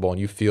comfortable and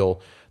you feel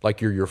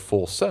like you're your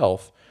full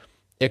self,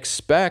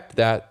 expect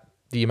that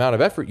the amount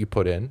of effort you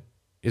put in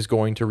is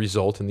going to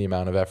result in the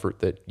amount of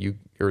effort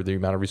or the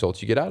amount of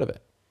results you get out of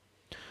it.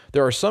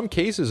 There are some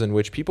cases in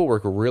which people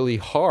work really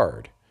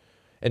hard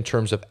in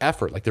terms of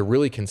effort, like they're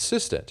really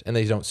consistent and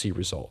they don't see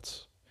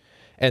results.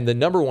 And the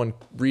number one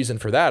reason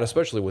for that,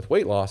 especially with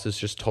weight loss, is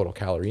just total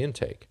calorie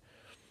intake.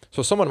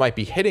 So someone might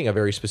be hitting a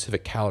very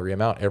specific calorie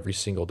amount every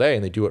single day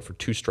and they do it for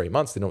 2 straight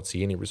months. They don't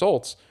see any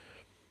results.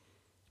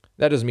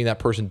 That doesn't mean that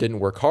person didn't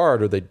work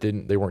hard or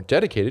they weren't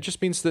dedicated. It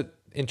just means that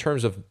in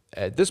terms of,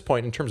 at this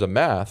point, in terms of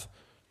math,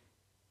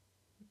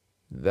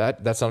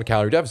 that's not a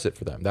calorie deficit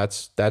for them.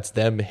 That's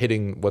them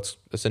hitting what's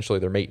essentially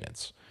their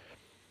maintenance.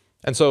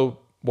 And so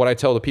what I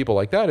tell the people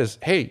like that is,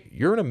 hey,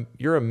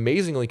 you're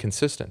amazingly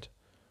consistent.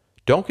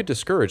 Don't get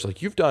discouraged.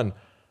 Like, you've done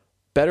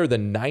better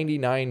than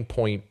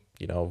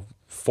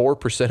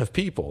 99.4% of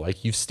people.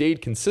 Like, you've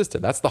stayed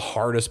consistent. That's the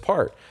hardest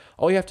part.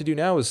 All you have to do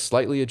now is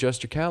slightly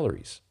adjust your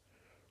calories,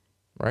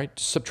 right?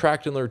 Just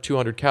subtract another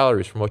 200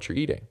 calories from what you're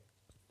eating.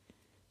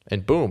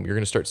 And boom, you're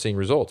going to start seeing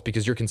results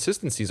because your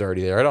consistency is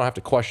already there. I don't have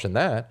to question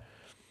that.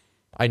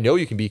 I know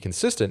you can be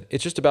consistent.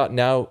 It's just about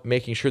now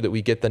making sure that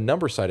we get the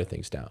number side of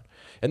things down.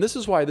 And this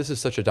is why this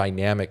is such a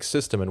dynamic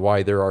system and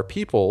why there are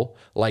people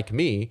like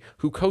me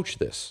who coach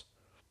this.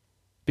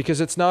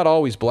 Because it's not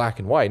always black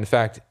and white. In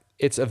fact,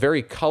 it's a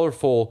very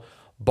colorful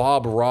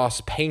Bob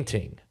Ross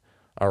painting,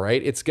 all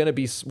right? It's going to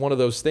be one of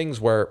those things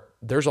where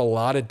there's a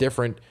lot of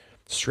different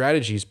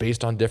strategies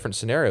based on different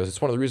scenarios.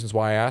 It's one of the reasons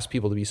why I ask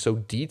people to be so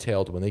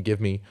detailed when they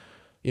give me,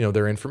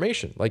 their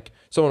information. Like,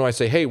 someone might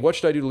say, hey, what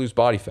should I do to lose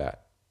body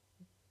fat?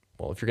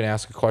 Well, if you're going to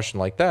ask a question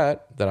like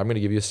that, then I'm going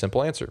to give you a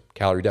simple answer: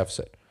 calorie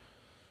deficit,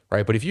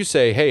 right? But if you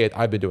say, hey,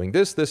 I've been doing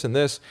this, this, and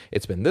this,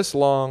 it's been this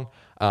long,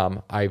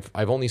 I've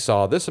only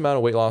saw this amount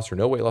of weight loss or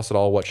no weight loss at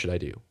all, what should I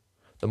do?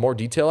 The more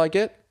detail I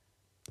get,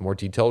 the more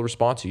detailed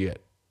response you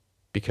get,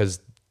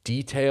 because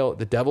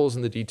the devil is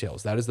in the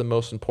details. That is the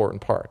most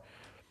important part.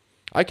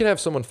 I can have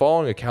someone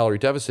following a calorie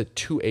deficit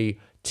to a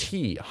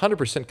T,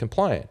 100%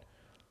 compliant.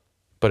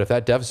 But if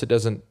that deficit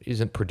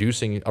isn't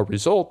producing a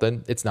result,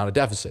 then it's not a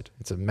deficit.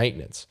 It's a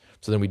maintenance.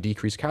 So then we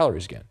decrease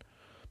calories again.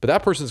 But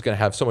that person's going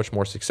to have so much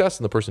more success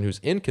than the person who's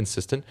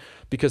inconsistent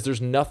because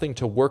there's nothing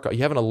to work on.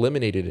 You haven't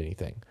eliminated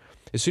anything.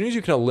 As soon as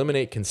you can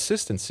eliminate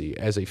consistency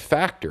as a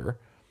factor,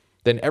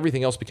 then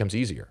everything else becomes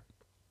easier.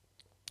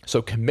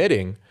 So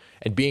committing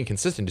and being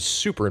consistent is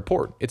super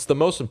important. It's the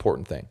most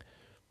important thing.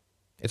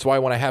 It's why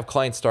when I have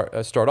clients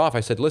start off, I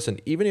said, listen,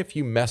 even if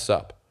you mess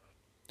up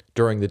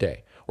during the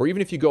day, or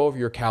even if you go over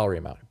your calorie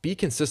amount, be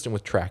consistent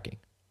with tracking.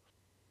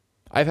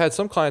 I've had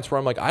some clients where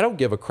I'm like, I don't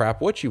give a crap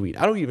what you eat.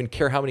 I don't even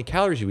care how many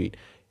calories you eat.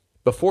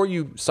 Before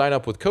you sign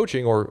up with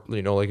coaching, or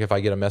like if I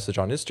get a message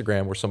on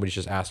Instagram where somebody's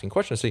just asking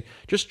questions, I say,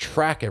 just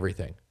track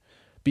everything.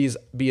 Be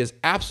as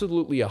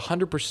absolutely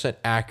 100%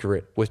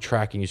 accurate with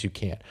tracking as you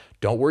can.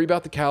 Don't worry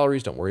about the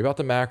calories. Don't worry about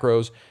the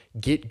macros.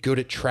 Get good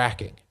at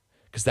tracking,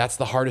 because that's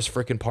the hardest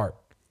freaking part.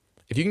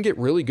 If you can get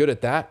really good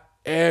at that,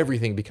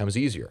 everything becomes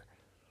easier.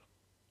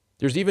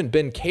 There's even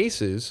been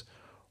cases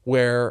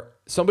where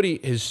somebody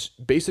has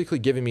basically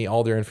given me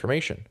all their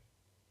information.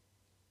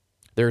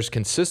 They're as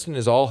consistent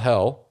as all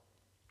hell,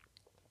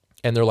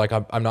 and they're like,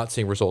 I'm not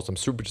seeing results. I'm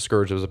super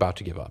discouraged. I was about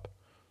to give up.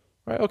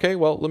 All right, okay,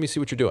 well, let me see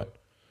what you're doing.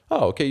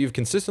 Oh, okay, you've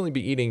consistently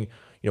been eating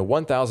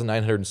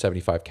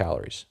 1,975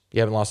 calories.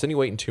 You haven't lost any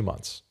weight in 2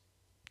 months.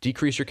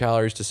 Decrease your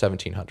calories to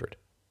 1,700,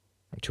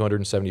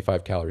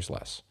 275 calories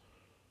less.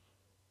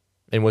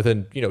 And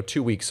within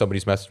 2 weeks,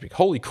 somebody's messaged me,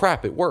 holy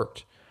crap, it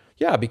worked.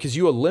 Yeah, because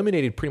you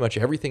eliminated pretty much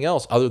everything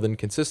else other than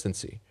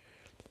consistency.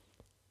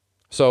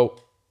 So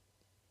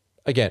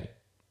again,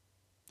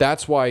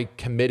 that's why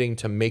committing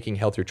to making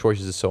healthier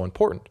choices is so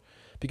important,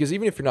 because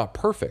even if you're not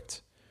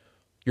perfect,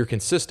 you're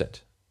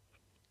consistent.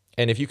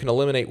 And if you can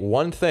eliminate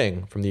one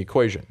thing from the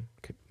equation,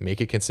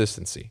 make it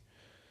consistency,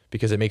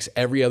 because it makes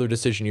every other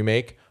decision you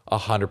make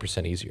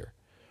 100% easier.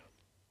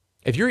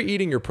 If you're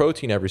eating your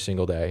protein every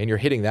single day and you're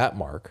hitting that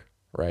mark,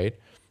 right,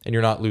 and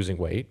you're not losing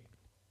weight,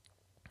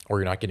 or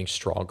you're not getting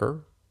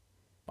stronger,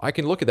 I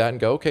can look at that and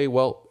go, okay,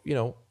 well,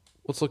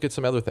 let's look at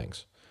some other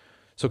things.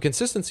 So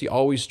consistency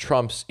always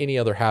trumps any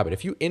other habit.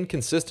 If you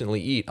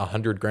inconsistently eat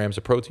 100 grams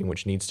of protein,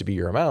 which needs to be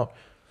your amount,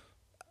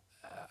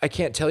 I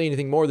can't tell you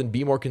anything more than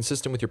be more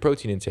consistent with your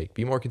protein intake,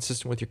 be more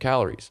consistent with your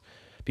calories,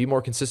 be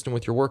more consistent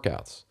with your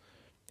workouts.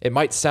 It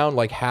might sound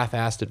like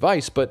half-assed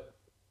advice, but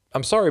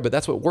I'm sorry, but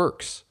that's what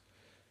works.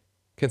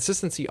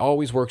 Consistency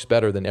always works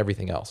better than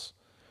everything else.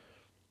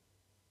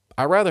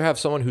 I'd rather have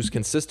someone who's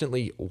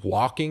consistently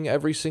walking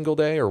every single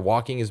day or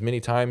walking as many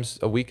times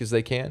a week as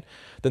they can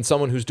than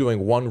someone who's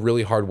doing one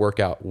really hard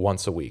workout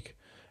once a week.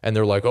 And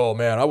they're like, oh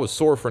man, I was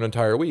sore for an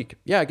entire week.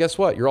 Yeah, guess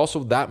what? You're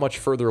also that much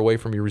further away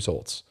from your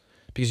results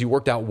because you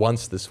worked out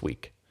once this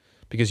week,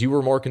 because you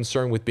were more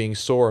concerned with being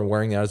sore and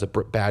wearing that as a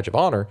badge of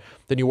honor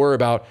than you were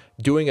about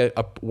doing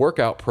a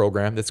workout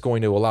program that's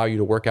going to allow you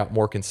to work out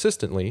more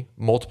consistently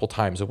multiple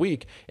times a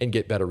week and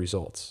get better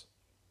results.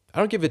 I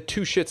don't give a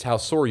two shits how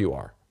sore you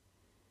are.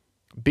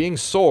 Being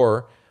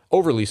sore,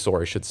 overly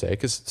sore, I should say,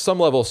 because some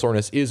level of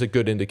soreness is a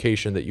good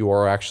indication that you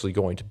are actually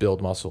going to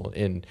build muscle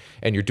and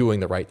you're doing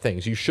the right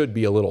things. You should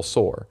be a little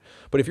sore.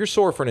 But if you're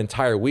sore for an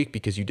entire week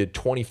because you did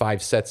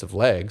 25 sets of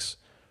legs,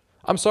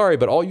 I'm sorry,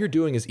 but all you're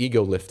doing is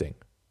ego lifting.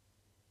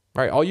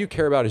 Right? All you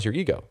care about is your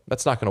ego.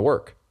 That's not going to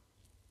work.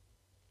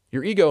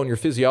 your ego and your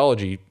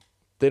physiology,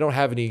 they don't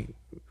have any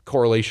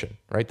correlation,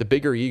 right? The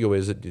bigger ego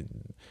is,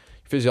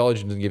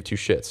 physiology doesn't give two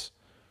shits.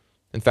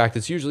 In fact,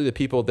 it's usually the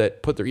people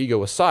that put their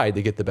ego aside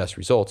that get the best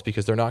results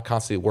because they're not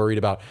constantly worried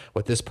about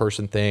what this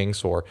person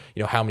thinks or,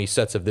 how many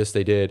sets of this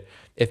they did.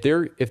 If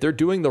they're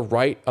doing the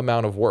right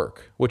amount of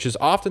work, which is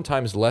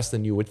oftentimes less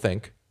than you would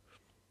think,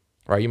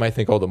 right? You might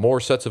think, oh, the more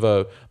sets of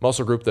a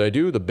muscle group that I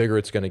do, the bigger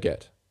it's going to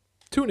get.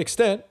 To an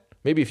extent,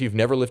 maybe if you've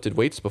never lifted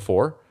weights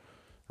before,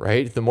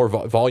 right? The more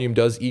volume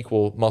does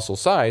equal muscle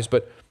size,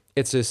 but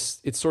it's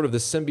sort of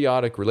this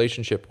symbiotic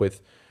relationship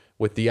with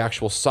the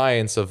actual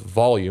science of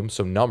volume,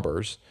 so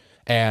numbers,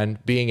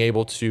 and being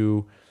able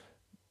to,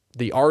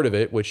 the art of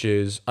it, which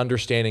is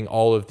understanding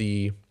all of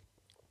the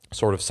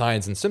sort of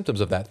signs and symptoms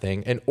of that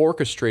thing and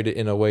orchestrate it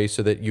in a way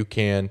so that you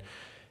can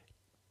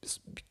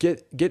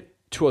get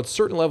to a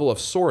certain level of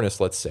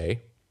soreness, let's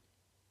say,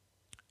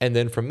 and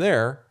then from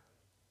there,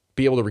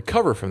 be able to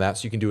recover from that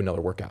so you can do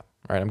another workout.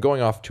 All right, I'm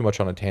going off too much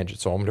on a tangent,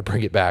 so I'm going to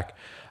bring it back.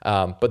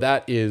 But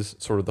that is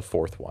sort of the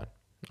fourth one,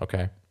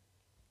 okay?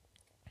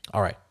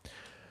 All right.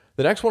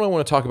 The next one I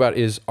want to talk about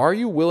is, are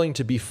you willing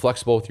to be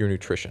flexible with your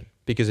nutrition?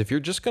 Because if you're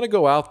just going to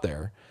go out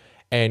there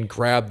and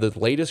grab the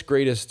latest,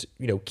 greatest,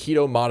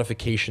 keto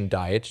modification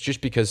diets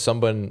just because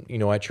someone,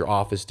 at your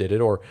office did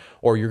it, or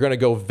you're going to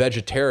go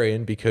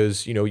vegetarian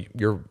because,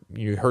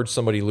 you heard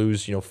somebody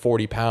lose,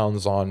 40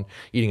 pounds on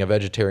eating a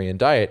vegetarian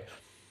diet,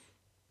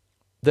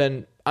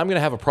 then I'm going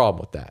to have a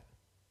problem with that.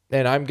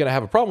 And I'm going to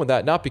have a problem with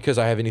that, not because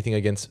I have anything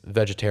against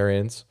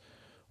vegetarians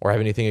or have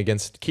anything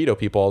against keto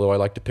people, although I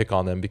like to pick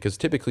on them because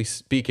typically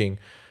speaking,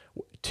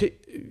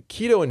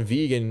 keto and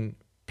vegan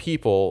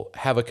people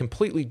have a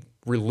completely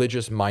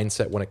religious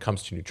mindset when it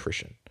comes to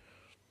nutrition.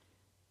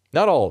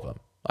 Not all of them.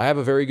 I have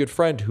a very good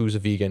friend who's a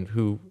vegan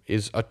who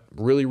is a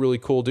really, really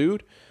cool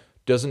dude,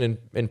 doesn't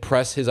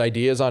impress his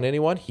ideas on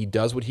anyone. He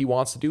does what he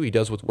wants to do. He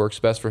does what works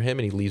best for him,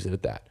 and he leaves it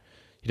at that.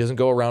 He doesn't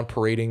go around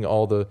parading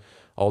all the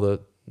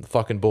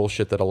fucking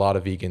bullshit that a lot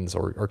of vegans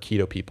or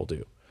keto people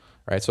do.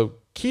 Right? So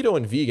keto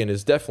and vegan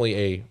is definitely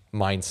a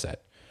mindset.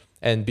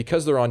 And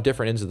because they're on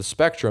different ends of the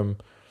spectrum,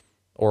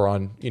 or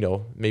on,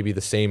 maybe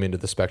the same end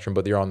of the spectrum,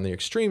 but they're on the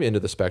extreme end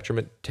of the spectrum,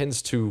 it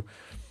tends to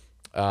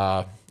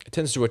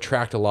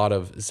attract a lot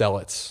of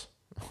zealots,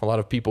 a lot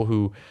of people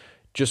who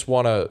just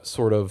want to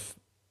sort of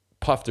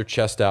puff their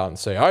chest out and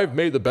say, I've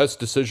made the best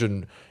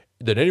decision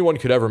that anyone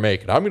could ever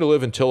make, and I'm going to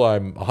live until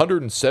I'm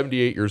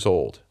 178 years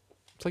old.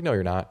 It's like, no,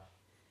 you're not.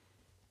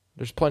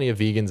 There's plenty of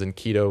vegans and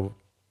keto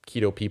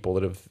people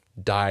that have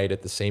died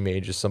at the same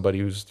age as somebody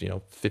who's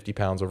 50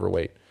 pounds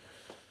overweight.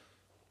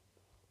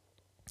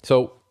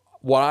 So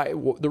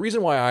the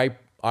reason why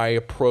I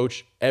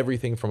approach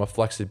everything from a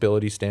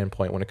flexibility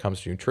standpoint when it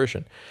comes to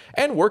nutrition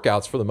and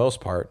workouts for the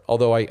most part,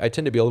 although I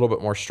tend to be a little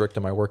bit more strict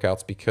in my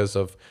workouts because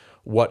of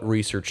what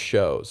research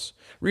shows.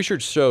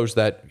 Research shows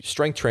that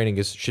strength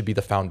training should be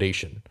the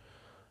foundation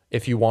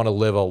if you want to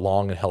live a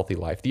long and healthy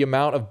life. The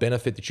amount of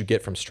benefit that you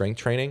get from strength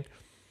training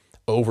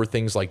over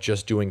things like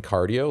just doing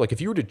cardio, like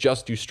if you were to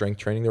just do strength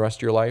training the rest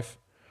of your life,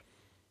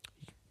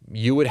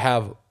 you would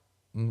have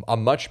a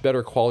much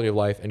better quality of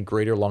life and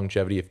greater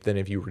longevity than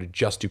if you were to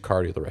just do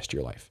cardio the rest of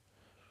your life.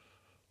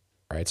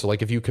 All right. So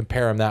like if you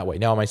compare them that way.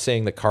 Now, am I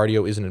saying that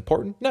cardio isn't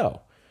important?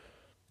 No.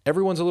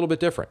 Everyone's a little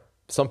bit different.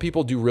 Some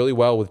people do really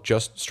well with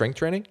just strength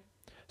training.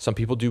 Some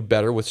people do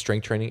better with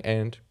strength training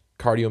and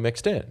cardio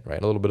mixed in,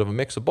 right? A little bit of a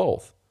mix of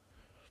both.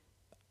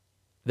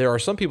 There are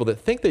some people that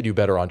think they do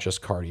better on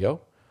just cardio,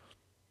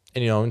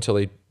 and, until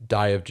they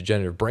die of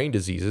degenerative brain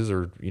diseases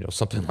or,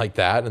 something like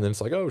that. And then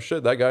it's like, oh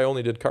shit, that guy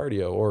only did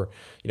cardio, or,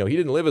 he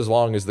didn't live as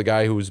long as the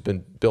guy who's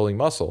been building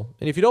muscle.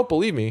 And if you don't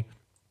believe me,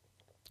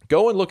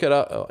 go and look at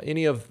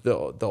any of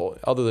the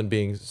other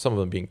than some of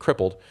them being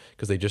crippled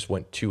because they just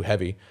went too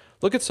heavy.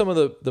 Look at some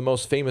of the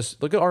most famous,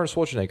 look at Arnold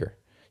Schwarzenegger.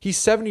 He's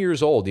 70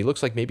 years old. He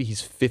looks like maybe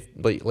he's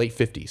late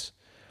 50s.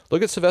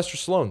 Look at Sylvester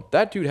Stallone.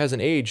 That dude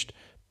hasn't aged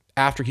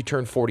after he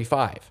turned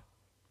 45.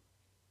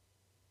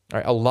 All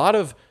right, a lot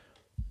of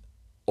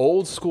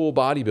old school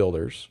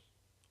bodybuilders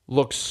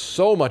look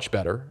so much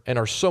better and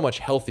are so much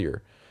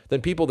healthier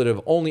than people that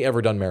have only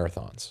ever done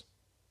marathons.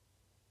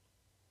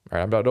 All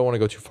right, I don't want to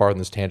go too far on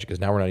this tangent because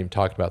now we're not even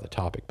talking about the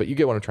topic, but you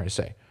get what I'm trying to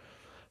say.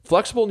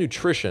 Flexible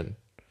nutrition,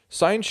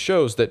 science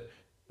shows that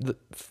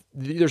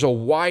there's a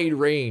wide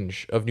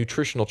range of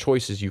nutritional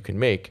choices you can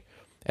make,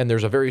 and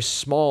there's a very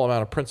small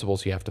amount of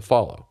principles you have to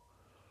follow.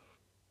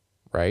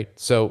 Right?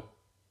 So,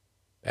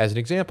 as an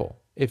example,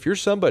 if you're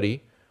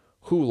somebody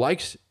who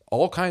likes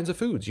all kinds of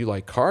foods, you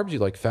like carbs, you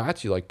like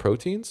fats, you like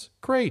proteins,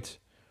 great.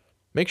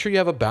 Make sure you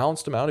have a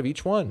balanced amount of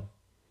each one.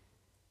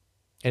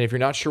 And if you're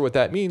not sure what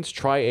that means,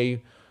 try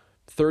a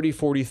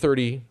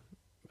 30-40-30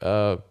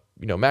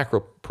 macro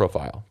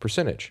profile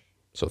percentage.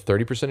 So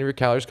 30% of your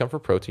calories come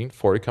from protein,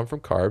 40 come from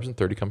carbs, and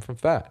 30 come from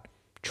fat.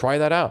 Try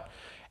that out.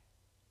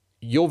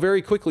 You'll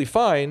very quickly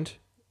find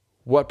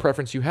what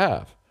preference you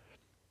have.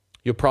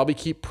 You'll probably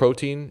keep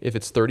protein, if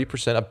it's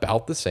 30%,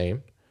 about the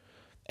same.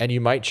 And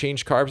you might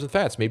change carbs and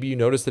fats. Maybe you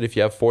notice that if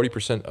you have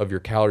 40% of your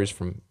calories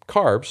from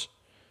carbs,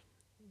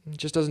 it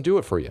just doesn't do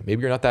it for you.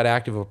 Maybe you're not that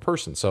active of a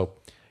person, so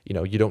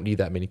you don't need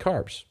that many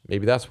carbs.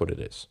 Maybe that's what it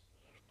is.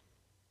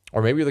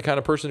 Or maybe you're the kind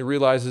of person who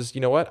realizes,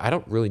 you know what, I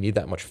don't really need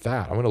that much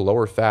fat. I'm going to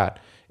lower fat,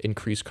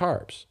 increase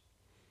carbs.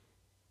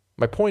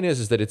 My point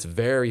is that it's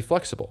very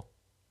flexible.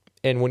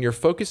 And when you're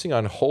focusing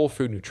on whole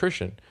food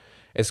nutrition,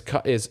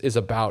 is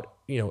about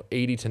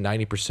 80 to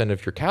 90%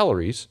 of your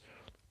calories,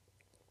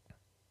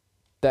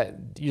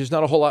 that there's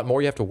not a whole lot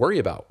more you have to worry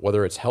about,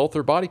 whether it's health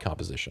or body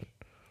composition.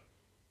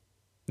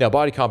 Now,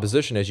 body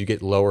composition, as you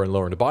get lower and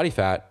lower into body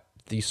fat,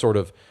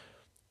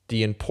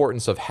 the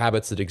importance of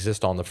habits that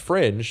exist on the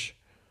fringe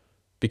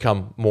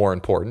become more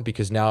important,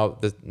 because now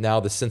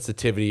the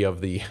sensitivity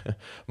of the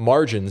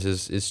margins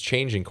is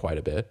changing quite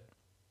a bit.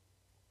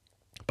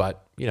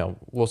 But,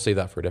 we'll save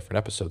that for a different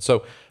episode.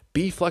 So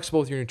be flexible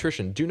with your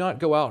nutrition. Do not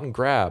go out and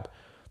grab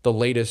the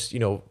latest,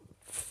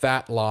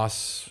 fat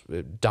loss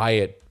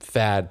diet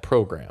fad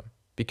program,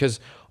 because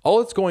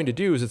all it's going to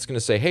do is it's going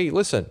to say, hey,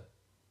 listen,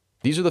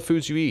 these are the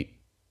foods you eat.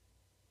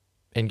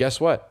 And guess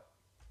what?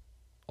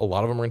 A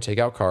lot of them are going to take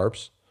out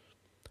carbs.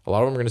 A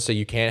lot of them are going to say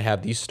you can't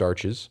have these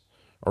starches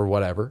or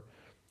whatever.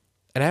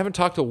 And I haven't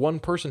talked to one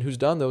person who's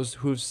done those,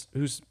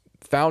 who's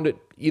found it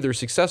either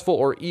successful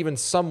or even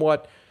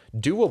somewhat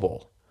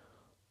doable.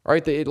 All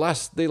right, they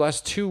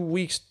last 2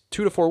 weeks,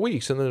 2 to 4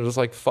 weeks, and then they're just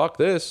like, fuck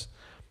this,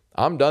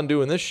 I'm done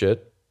doing this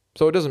shit.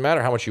 So it doesn't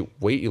matter how much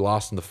weight you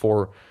lost in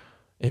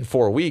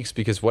 4 weeks,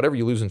 because whatever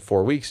you lose in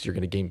 4 weeks, you're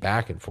going to gain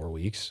back in 4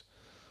 weeks.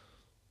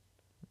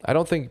 I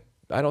don't think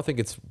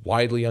it's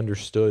widely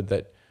understood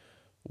that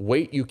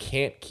weight you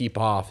can't keep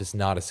off is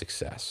not a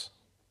success.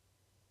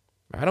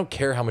 I don't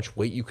care how much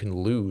weight you can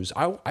lose.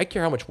 I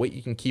care how much weight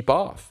you can keep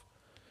off.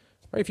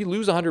 Right? If you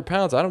lose 100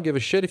 pounds, I don't give a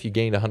shit if you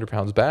gained 100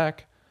 pounds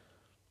back.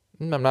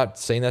 I'm not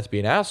saying that to be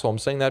an asshole. I'm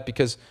saying that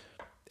because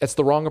it's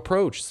the wrong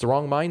approach. It's the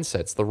wrong mindset.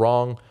 It's the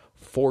wrong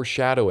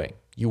foreshadowing.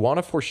 You want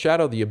to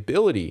foreshadow the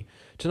ability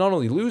to not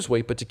only lose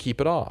weight, but to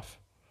keep it off.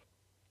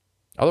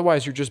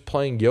 Otherwise, you're just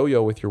playing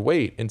yo-yo with your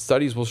weight. And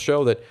studies will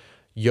show that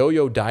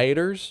yo-yo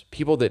dieters,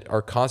 people that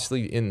are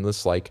constantly in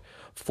this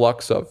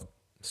flux of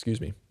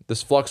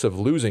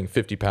losing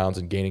 50 pounds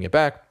and gaining it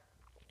back,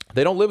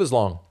 they don't live as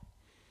long.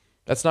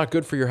 That's not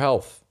good for your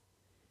health.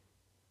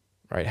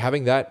 Right?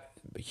 Having that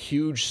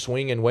huge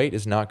swing in weight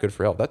is not good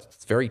for health.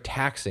 That's very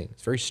taxing.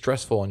 It's very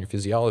stressful on your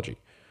physiology.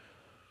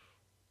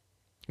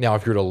 Now,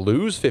 if you're to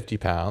lose 50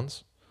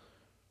 pounds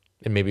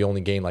and maybe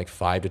only gain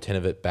 5 to 10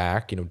 of it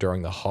back,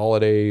 during the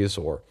holidays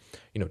or,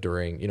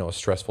 during, a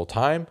stressful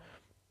time,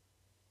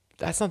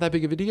 that's not that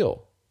big of a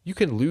deal. You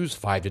can lose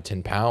 5 to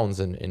 10 pounds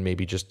and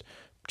maybe just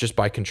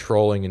by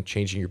controlling and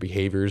changing your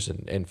behaviors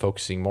and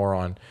focusing more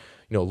on,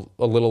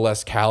 a little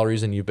less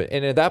calories than you've been.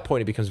 And at that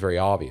point, it becomes very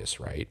obvious,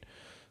 right?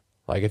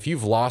 Like if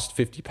you've lost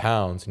 50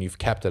 pounds and you've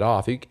kept it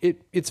off,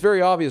 it's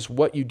very obvious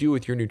what you do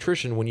with your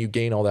nutrition when you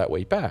gain all that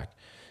weight back.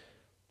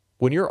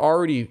 When you're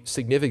already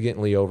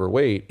significantly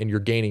overweight and you're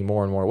gaining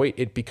more and more weight,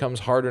 it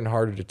becomes harder and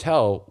harder to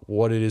tell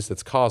what it is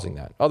that's causing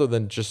that, other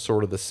than just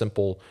sort of the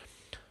simple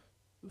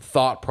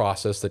thought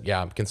process that,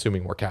 yeah, I'm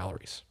consuming more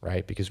calories,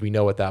 right? Because we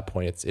know at that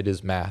point it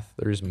is math.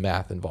 There is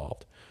math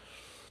involved.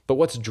 But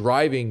what is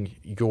driving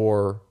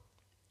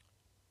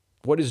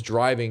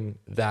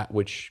that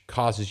which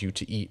causes you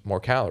to eat more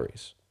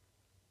calories?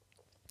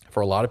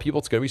 For a lot of people,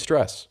 it's going to be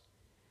stress,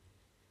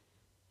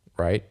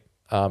 right?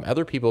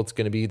 Other people, it's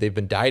going to be they've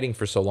been dieting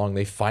for so long,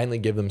 they finally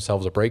give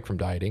themselves a break from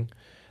dieting.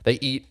 They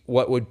eat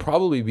what would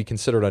probably be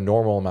considered a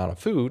normal amount of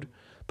food,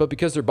 but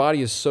because their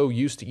body is so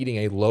used to eating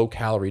a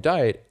low-calorie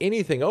diet,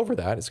 anything over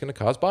that is going to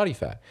cause body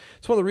fat.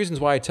 It's one of the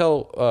reasons why I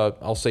tell,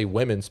 I'll say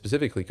women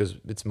specifically, because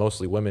it's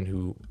mostly women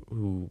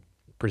who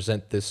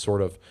present this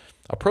sort of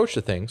approach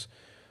to things.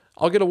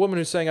 I'll get a woman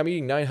who's saying, I'm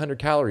eating 900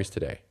 calories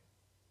today.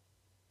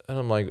 And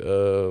I'm like,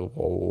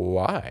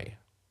 why?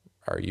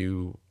 Are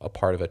you a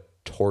part of a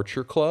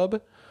torture club?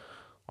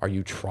 Are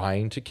you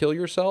trying to kill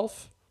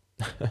yourself?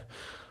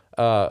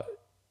 And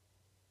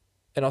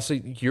I'll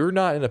say, you're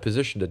not in a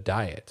position to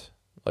diet.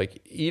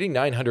 Like eating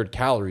 900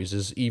 calories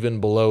is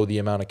even below the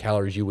amount of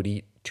calories you would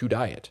eat to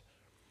diet.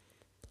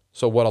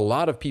 So what a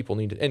lot of people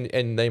need to,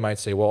 and they might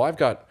say, well, I've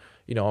got,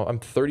 I'm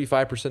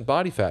 35%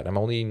 body fat and I'm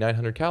only eating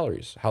 900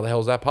 calories. How the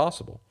hell is that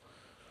possible?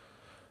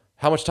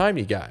 How much time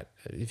do you got?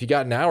 If you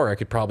got an hour, I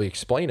could probably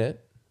explain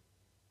it.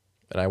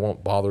 And I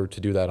won't bother to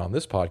do that on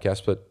this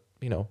podcast, but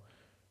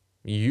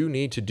you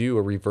need to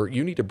do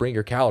you need to bring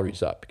your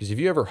calories up, because if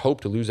you ever hope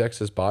to lose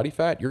excess body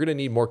fat, you're going to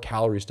need more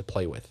calories to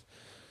play with.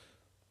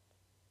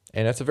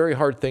 And that's a very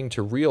hard thing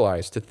to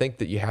realize, to think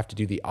that you have to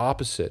do the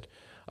opposite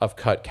of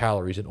cut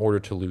calories in order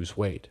to lose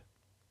weight.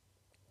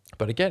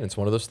 But again, it's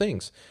one of those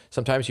things.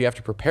 Sometimes you have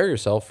to prepare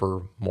yourself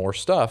for more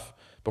stuff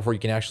before you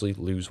can actually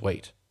lose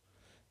weight.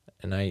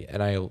 And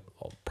I'll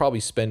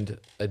probably spend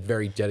a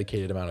very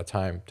dedicated amount of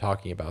time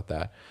talking about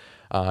that.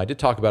 I did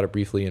talk about it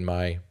briefly in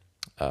my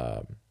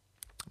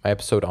my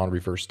episode on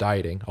reverse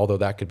dieting, although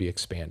that could be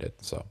expanded.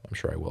 So I'm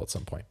sure I will at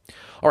some point.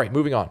 All right,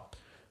 moving on.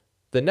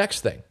 The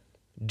next thing.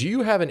 Do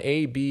you have an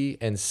A, B,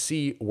 and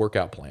C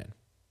workout plan?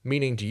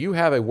 Meaning, do you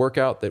have a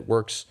workout that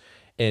works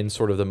in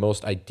sort of the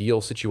most ideal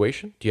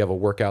situation? Do you have a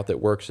workout that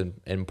works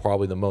in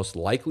probably the most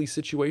likely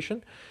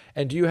situation?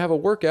 And do you have a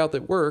workout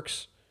that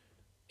works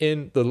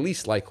in the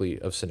least likely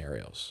of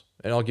scenarios?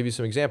 And I'll give you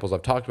some examples.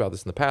 I've talked about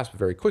this in the past, but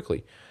very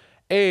quickly.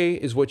 A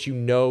is what you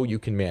know you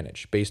can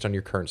manage based on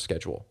your current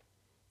schedule,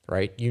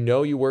 right? You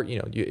know you work,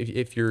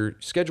 if your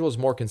schedule is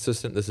more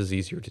consistent, this is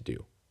easier to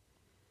do,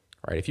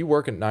 right? If you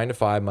work at 9 to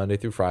 5, Monday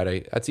through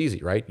Friday, that's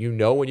easy, right? You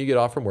know when you get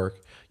off from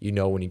work, you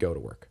know when you go to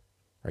work,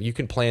 right? You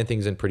can plan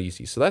things in pretty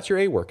easy. So that's your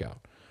A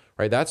workout,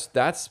 right? That's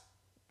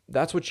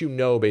what you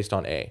know based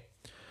on A.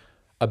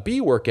 A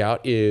B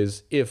workout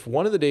is if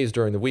one of the days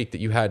during the week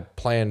that you had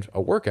planned a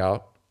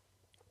workout,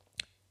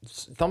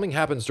 something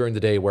happens during the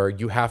day where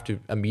you have to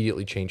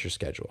immediately change your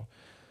schedule.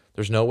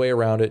 There's no way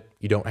around it.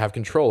 You don't have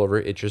control over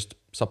it. It just,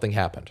 something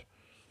happened,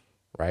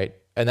 right?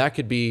 And that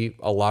could be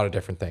a lot of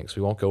different things.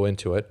 We won't go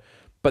into it,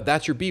 but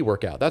that's your B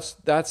workout.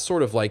 That's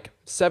sort of like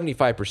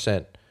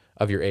 75%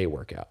 of your A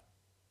workout,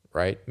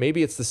 right?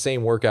 Maybe it's the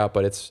same workout,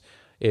 but it's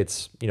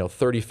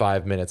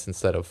 35 minutes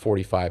instead of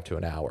 45 to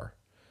an hour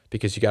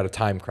because you got a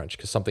time crunch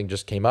because something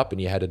just came up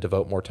and you had to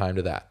devote more time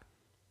to that.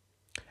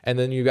 And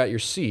then you got your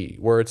C,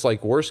 where it's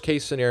like worst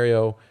case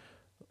scenario,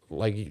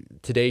 like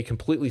today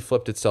completely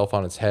flipped itself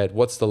on its head.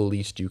 What's the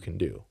least you can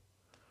do?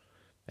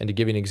 And to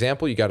give you an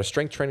example, you got a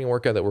strength training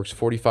workout that works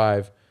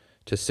 45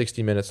 to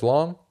 60 minutes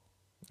long,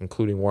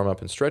 including warm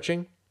up and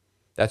stretching.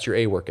 That's your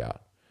A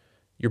workout.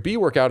 Your B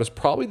workout is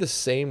probably the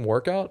same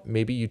workout.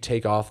 Maybe you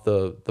take off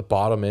the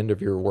bottom end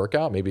of your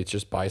workout. Maybe it's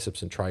just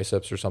biceps and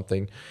triceps or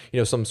something,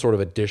 some sort of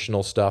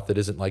additional stuff that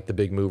isn't like the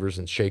big movers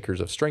and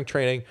shakers of strength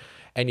training.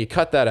 And you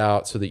cut that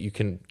out so that you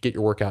can get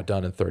your workout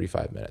done in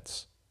 35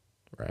 minutes,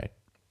 right?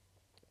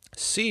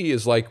 C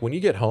is like when you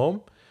get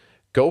home,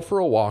 go for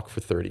a walk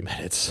for 30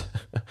 minutes.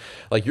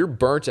 Like you're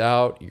burnt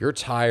out, you're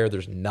tired,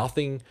 there's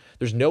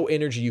no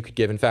energy you could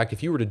give. In fact,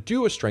 if you were to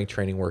do a strength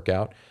training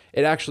workout,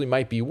 it actually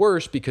might be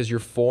worse because your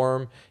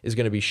form is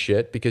going to be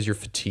shit because you're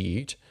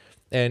fatigued.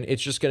 And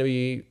it's just going to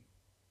be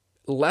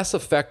less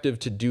effective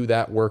to do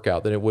that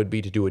workout than it would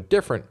be to do a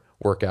different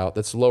workout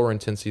that's lower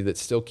intensity that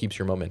still keeps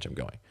your momentum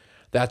going.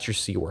 That's your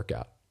C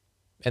workout.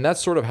 And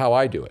that's sort of how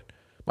I do it.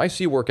 My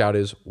C workout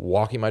is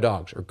walking my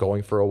dogs or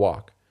going for a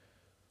walk,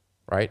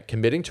 right?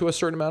 Committing to a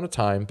certain amount of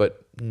time,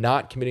 but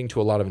not committing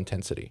to a lot of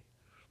intensity.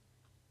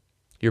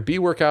 Your B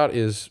workout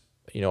is,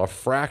 a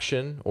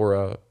fraction or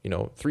a,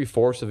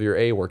 3/4 of your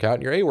A workout.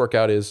 And your A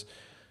workout is,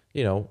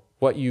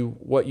 what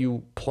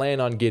you plan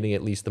on getting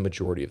at least the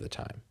majority of the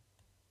time,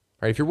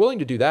 right? If you're willing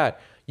to do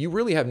that, you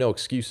really have no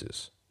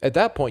excuses. At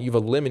that point, you've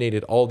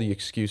eliminated all the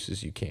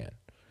excuses you can.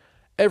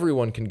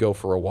 Everyone can go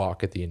for a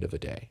walk at the end of a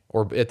day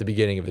or at the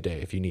beginning of a day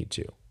if you need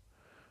to,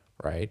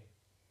 right?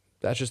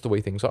 That's just the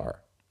way things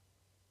are.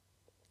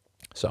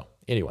 So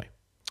anyway,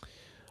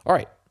 all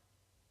right.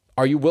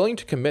 Are you willing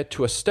to commit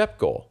to a step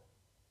goal,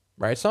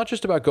 right? It's not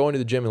just about going to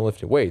the gym and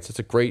lifting weights. It's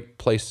a great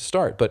place to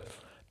start, but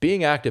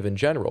being active in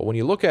general, when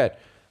you look at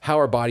how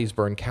our bodies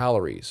burn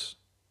calories,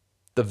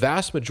 the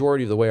vast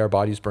majority of the way our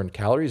bodies burn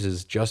calories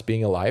is just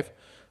being alive.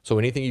 So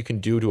anything you can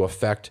do to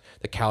affect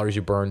the calories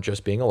you burn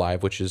just being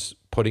alive, which is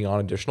putting on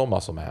additional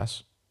muscle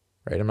mass,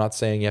 right? I'm not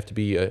saying you have to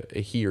be a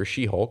he or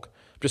she Hulk.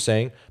 I'm just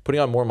saying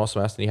putting on more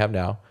muscle mass than you have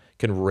now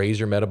can raise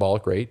your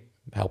metabolic rate,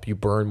 help you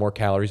burn more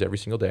calories every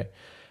single day.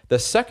 The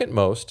second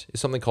most is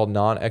something called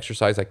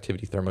non-exercise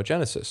activity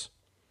thermogenesis.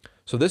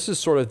 So this is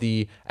sort of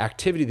the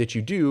activity that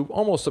you do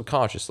almost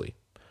subconsciously.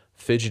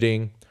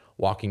 Fidgeting,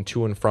 walking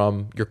to and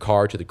from your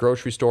car to the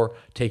grocery store,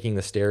 taking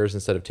the stairs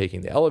instead of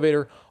taking the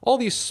elevator, all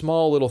these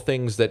small little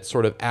things that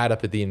sort of add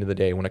up at the end of the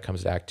day when it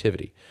comes to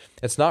activity.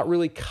 It's not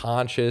really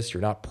conscious.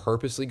 You're not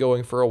purposely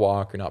going for a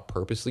walk. You're not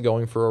purposely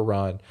going for a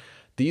run.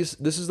 This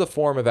is the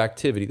form of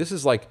activity. This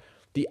is like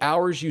the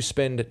hours you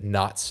spend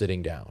not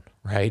sitting down,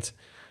 right?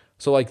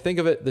 So like think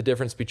of it, the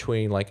difference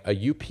between like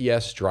a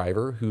UPS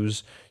driver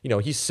who's,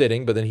 he's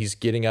sitting, but then he's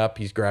getting up,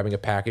 he's grabbing a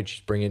package,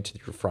 he's bringing it to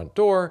your front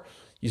door,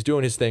 he's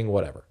doing his thing,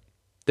 whatever.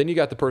 Then you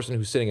got the person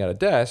who's sitting at a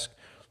desk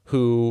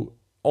who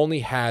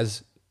only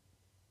has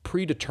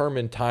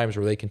predetermined times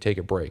where they can take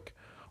a break,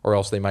 or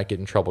else they might get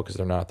in trouble because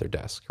they're not at their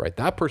desk, right?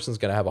 That person's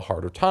going to have a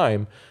harder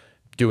time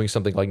doing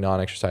something like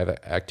non-exercise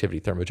activity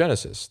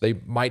thermogenesis. They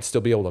might still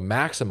be able to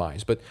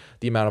maximize, but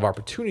the amount of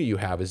opportunity you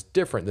have is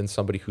different than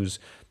somebody whose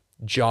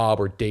job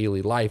or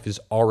daily life is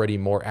already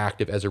more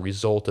active as a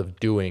result of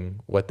doing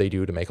what they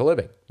do to make a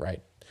living,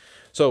 right?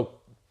 So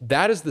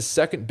that is the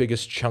second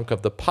biggest chunk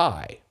of the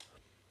pie.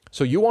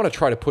 So you want to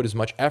try to put as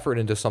much effort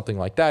into something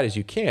like that as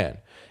you can,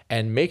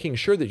 and making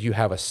sure that you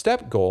have a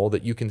step goal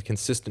that you can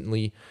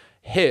consistently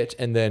hit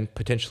and then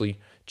potentially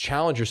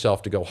challenge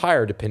yourself to go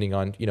higher depending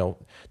on,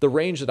 the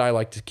range that I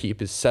like to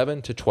keep is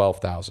 7,000 to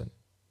 12,000.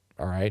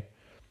 All right.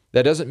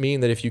 That doesn't mean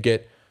that if you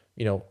get,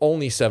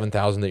 only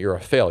 7,000 that you're a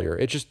failure.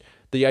 It's just,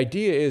 the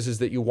idea is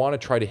that you want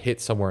to try to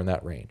hit somewhere in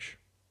that range.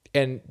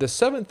 And the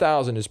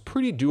 7,000 is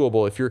pretty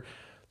doable if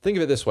think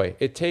of it this way.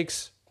 It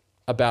takes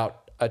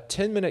about a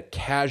 10-minute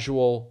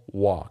casual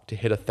walk to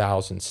hit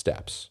 1,000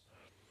 steps.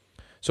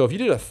 So if you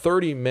did a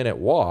 30-minute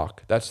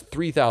walk, that's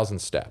 3,000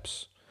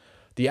 steps.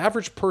 The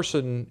average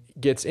person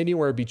gets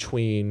anywhere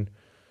between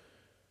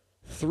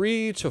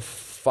 3 to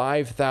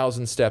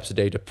 5,000 steps a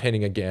day,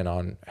 depending again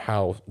on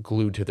how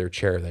glued to their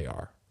chair they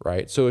are,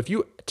 right? So if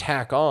you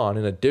tack on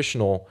an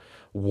additional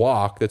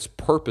walk that's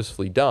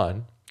purposefully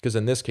done, because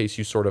in this case,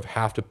 you sort of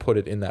have to put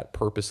it in that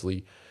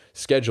purposely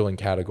scheduling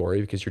category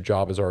because your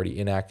job is already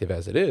inactive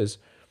as it is,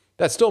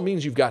 that still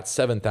means you've got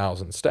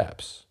 7,000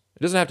 steps.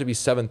 It doesn't have to be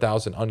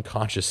 7,000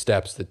 unconscious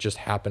steps that just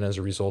happen as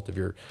a result of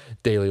your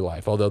daily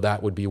life, although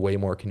that would be way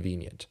more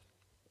convenient.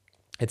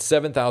 It's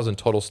 7,000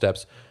 total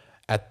steps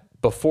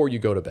before you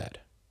go to bed,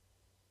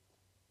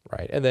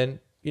 right? And then,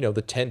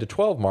 the 10 to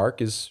 12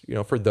 mark is,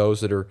 for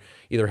those that are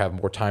either have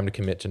more time to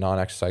commit to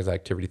non-exercise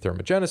activity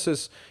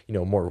thermogenesis,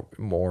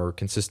 more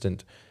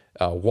consistent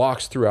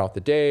walks throughout the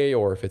day,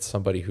 or if it's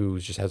somebody who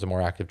just has a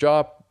more active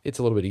job, it's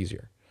a little bit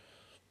easier.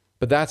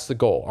 But that's the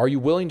goal. Are you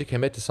willing to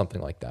commit to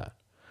something like that?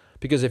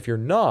 Because if you're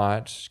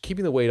not,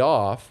 keeping the weight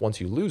off once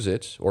you lose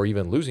it, or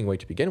even losing weight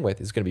to begin with,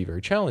 is going to be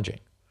very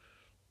challenging.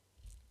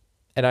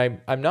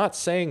 And I'm not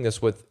saying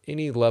this with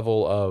any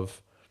level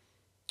of,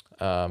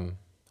 no,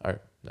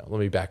 let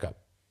me back up.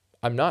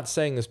 I'm not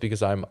saying this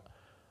because I'm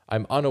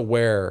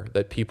unaware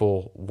that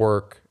people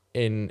work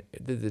in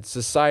the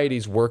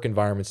society's work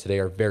environments today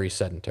are very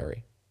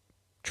sedentary.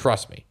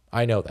 Trust me,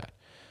 I know that.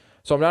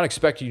 So I'm not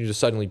expecting you to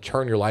suddenly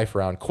turn your life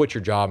around, quit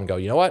your job and go,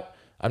 you know what?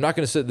 I'm not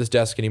going to sit at this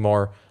desk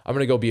anymore. I'm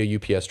going to go be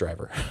a UPS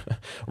driver.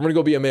 I'm going to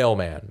go be a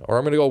mailman, or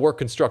I'm going to go work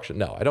construction.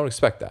 No, I don't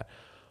expect that.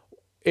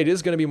 It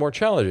is going to be more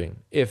challenging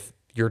if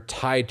you're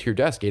tied to your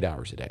desk 8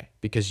 hours a day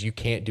because you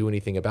can't do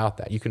anything about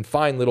that. You can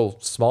find little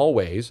small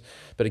ways,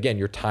 but again,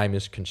 your time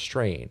is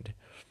constrained.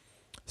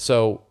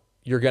 So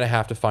you're going to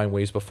have to find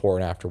ways before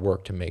and after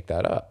work to make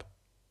that up.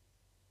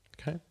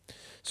 Okay.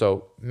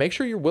 So make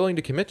sure you're willing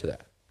to commit to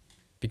that,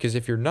 because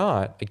if you're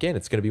not, again,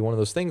 it's going to be one of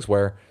those things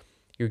where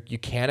you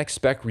can't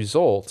expect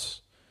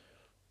results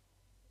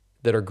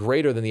that are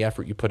greater than the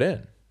effort you put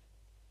in.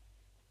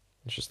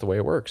 It's just the way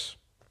it works.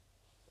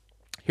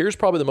 Here's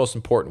probably the most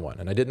important one,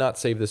 and I did not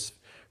save this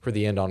for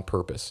the end on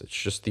purpose. It's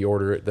just the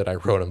order that I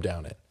wrote them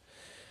down in.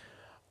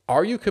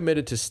 Are you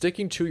committed to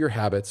sticking to your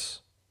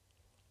habits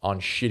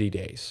on shitty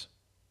days?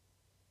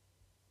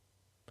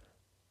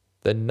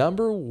 The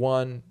number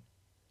one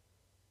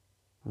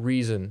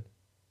reason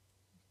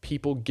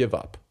people give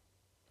up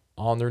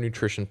on their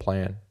nutrition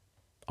plan,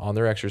 on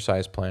their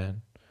exercise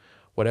plan,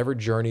 whatever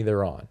journey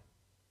they're on,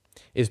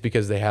 is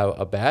because they have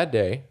a bad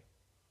day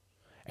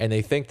and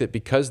they think that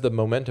because the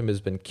momentum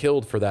has been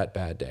killed for that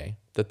bad day,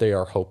 that they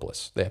are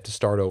hopeless. They have to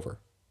start over.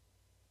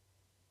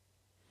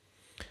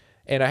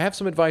 And I have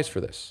some advice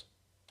for this.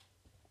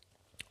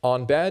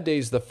 On bad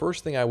days, the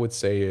first thing I would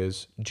say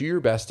is do your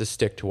best to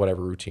stick to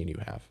whatever routine you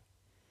have.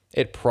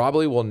 It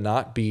probably will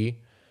not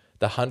be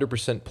the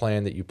 100%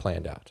 plan that you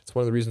planned out. It's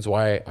one of the reasons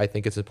why I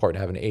think it's important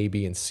to have an A,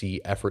 B, and C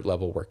effort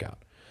level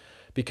workout.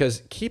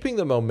 Because keeping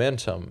the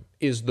momentum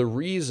is the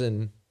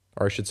reason,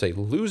 or I should say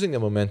losing the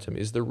momentum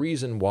is the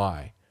reason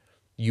why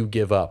you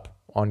give up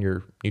on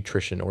your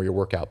nutrition or your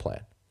workout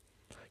plan.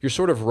 You're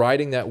sort of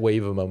riding that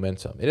wave of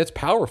momentum, and it's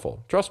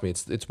powerful. Trust me,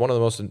 it's one of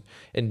the most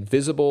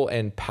invisible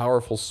and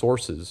powerful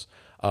sources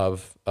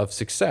of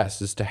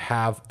success is to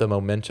have the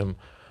momentum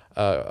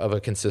of a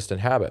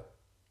consistent habit.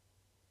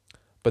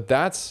 But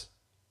that's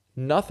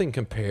nothing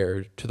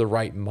compared to the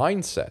right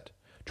mindset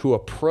to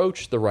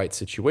approach the right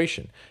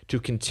situation, to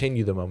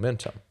continue the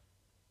momentum.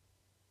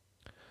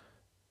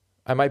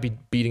 I might be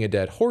beating a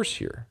dead horse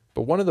here,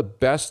 but one of the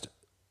best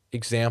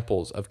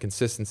examples of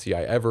consistency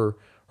I ever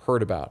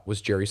heard about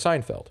was Jerry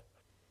Seinfeld.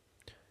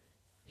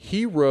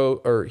 He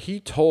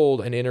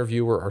told an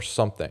interviewer or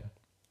something.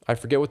 I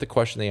forget what the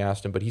question they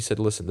asked him, but he said,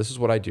 listen, this is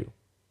what I do.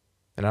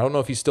 And I don't know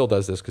if he still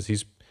does this because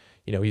he's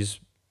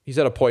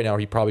at a point now where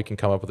he probably can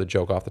come up with a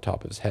joke off the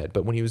top of his head.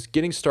 But when he was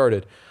getting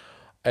started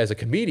as a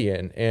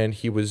comedian and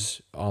he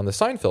was on the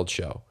Seinfeld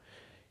show,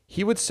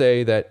 he would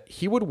say that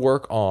he would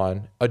work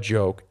on a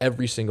joke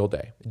every single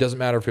day. It doesn't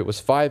matter if it was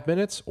 5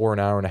 minutes or an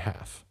hour and a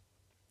half.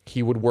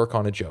 He would work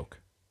on a joke.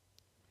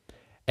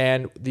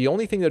 And the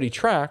only thing that he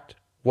tracked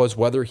was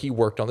whether he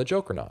worked on the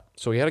joke or not.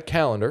 So he had a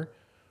calendar,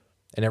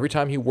 and every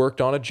time he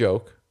worked on a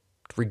joke,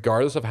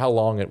 regardless of how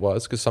long it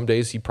was, because some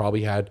days he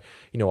probably had,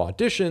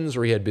 auditions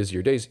or he had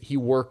busier days, he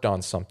worked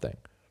on something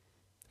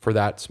for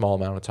that small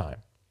amount of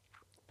time.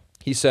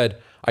 He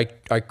said, I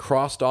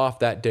crossed off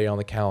that day on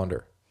the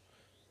calendar.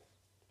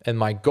 And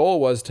my goal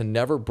was to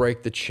never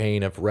break the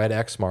chain of red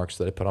X marks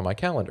that I put on my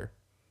calendar.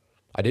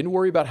 I didn't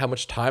worry about how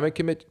much time I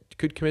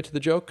could commit to the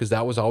joke because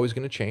that was always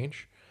going to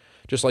change.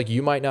 Just like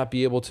you might not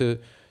be able to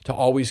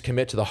always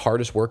commit to the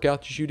hardest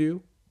workout that you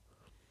do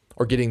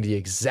or getting the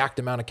exact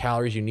amount of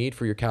calories you need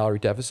for your calorie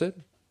deficit.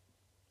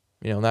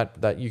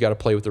 That you got to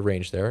play with the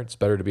range there. It's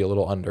better to be a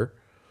little under.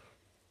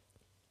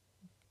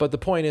 But the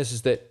point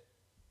is that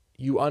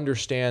you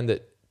understand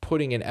that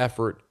putting an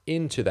effort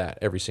into that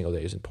every single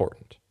day is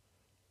important.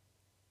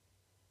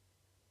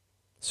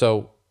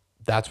 So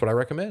that's what I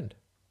recommend.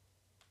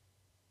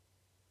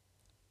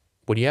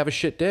 When you have a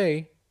shit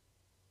day,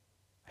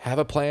 have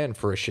a plan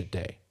for a shit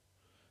day.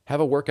 Have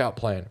a workout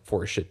plan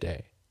for a shit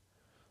day.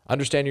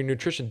 Understand your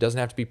nutrition doesn't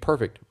have to be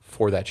perfect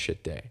for that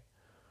shit day.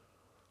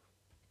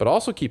 But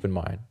also keep in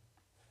mind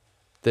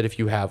that if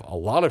you have a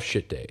lot of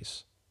shit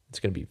days,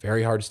 it's going to be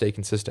very hard to stay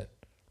consistent.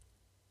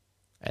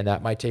 And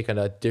that might take an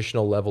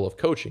additional level of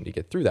coaching to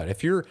get through that.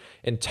 If your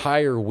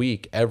entire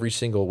week, every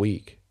single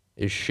week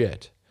is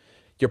shit,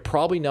 you're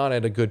probably not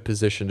at a good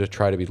position to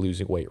try to be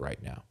losing weight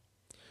right now.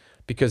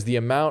 Because the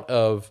amount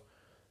of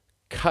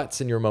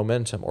cuts in your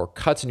momentum or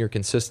cuts in your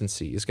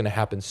consistency is going to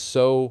happen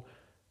so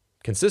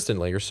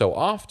consistently or so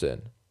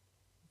often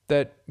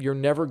that you're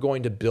never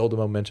going to build a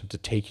momentum to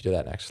take you to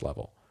that next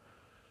level.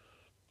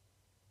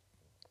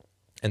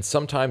 And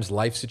sometimes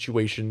life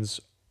situations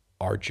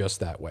are just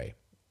that way.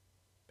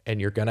 And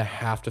you're going to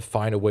have to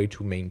find a way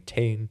to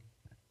maintain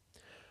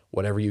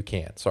whatever you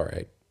can.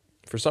 Sorry,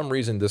 for some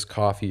reason, this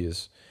coffee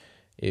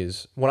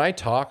is when I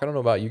talk, I don't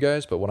know about you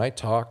guys, but when I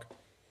talk,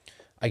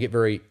 I get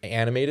very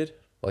animated,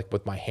 like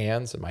with my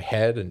hands and my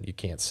head, and you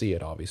can't see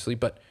it, obviously.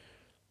 But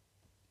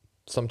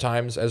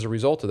sometimes as a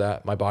result of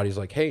that, my body's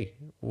like, hey,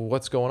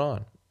 what's going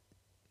on?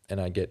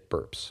 And I get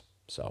burps.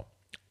 So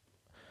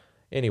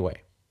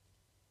anyway,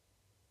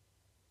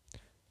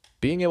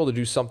 being able to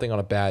do something on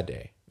a bad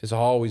day is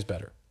always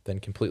better than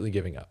completely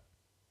giving up,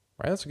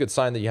 right? That's a good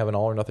sign that you have an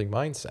all or nothing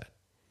mindset.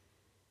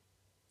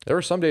 There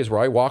are some days where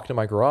I walk into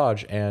my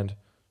garage and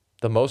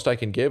the most I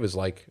can give is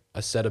like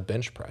a set of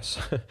bench press.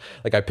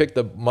 Like I pick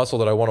the muscle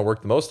that I want to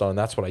work the most on, and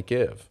that's what I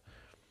give.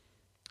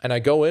 And I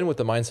go in with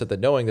the mindset that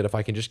knowing that if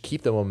I can just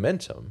keep the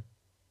momentum,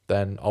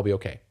 then I'll be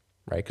okay,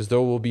 right? Because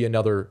there will be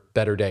another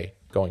better day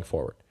going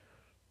forward,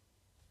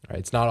 right?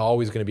 It's not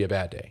always going to be a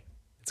bad day.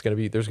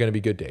 There's going to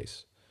be good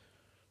days.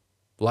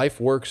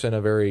 Life works in a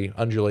very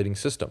undulating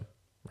system,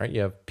 right? You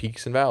have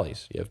peaks and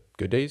valleys. You have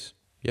good days,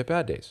 you have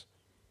bad days.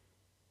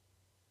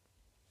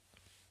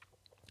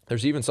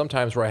 There's even some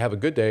times where I have a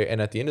good day,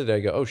 and at the end of the day, I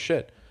go, oh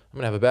shit, I'm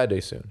going to have a bad day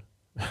soon.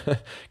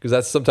 Because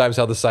that's sometimes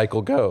how the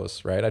cycle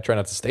goes, right? I try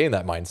not to stay in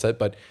that mindset,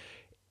 but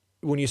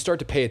when you start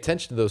to pay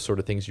attention to those sort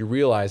of things, you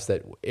realize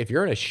that if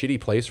you're in a shitty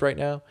place right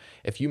now,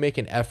 if you make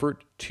an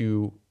effort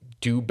to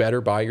do better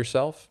by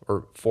yourself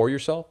or for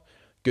yourself,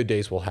 good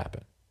days will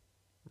happen,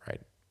 right?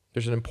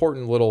 There's an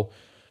important little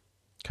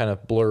kind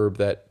of blurb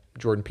that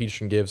Jordan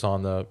Peterson gives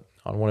on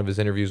one of his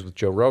interviews with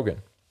Joe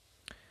Rogan.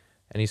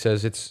 And he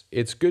says,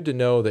 it's good to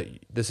know that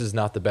this is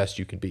not the best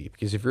you can be,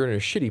 because if you're in a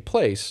shitty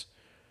place,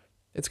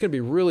 it's going to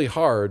be really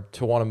hard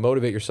to want to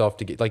motivate yourself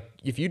to get, like,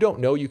 if you don't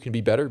know you can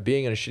be better,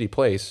 being in a shitty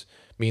place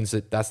means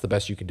that that's the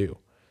best you can do.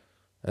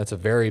 And that's a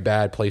very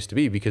bad place to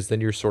be, because then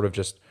you're sort of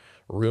just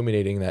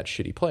ruminating that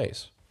shitty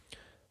place.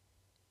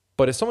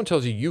 But if someone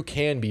tells you you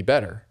can be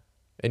better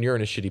and you're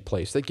in a shitty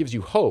place, that gives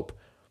you hope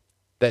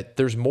that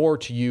there's more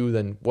to you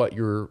than what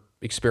you're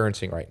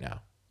experiencing right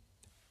now.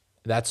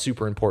 That's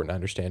super important to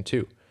understand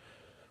too.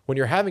 When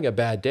you're having a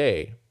bad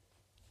day,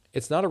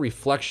 it's not a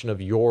reflection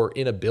of your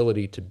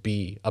inability to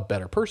be a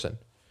better person.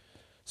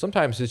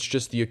 Sometimes it's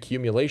just the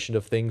accumulation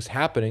of things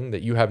happening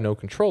that you have no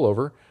control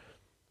over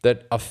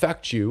that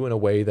affect you in a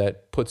way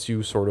that puts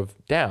you sort of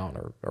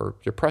down or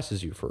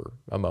depresses you for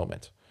a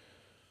moment.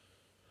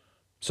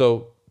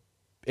 So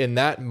in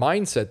that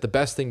mindset, the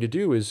best thing to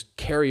do is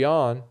carry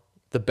on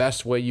the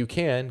best way you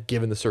can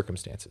given the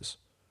circumstances.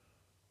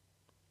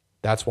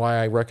 That's why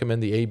I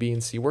recommend the A, B,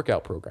 and C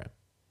workout program.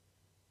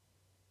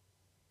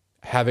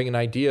 Having an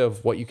idea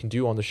of what you can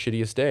do on the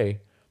shittiest day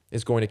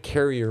is going to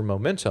carry your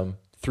momentum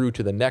through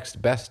to the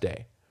next best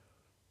day.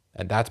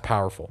 And that's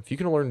powerful. If you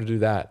can learn to do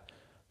that,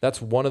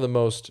 that's one of the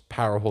most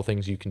powerful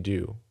things you can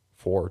do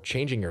for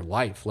changing your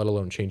life, let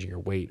alone changing your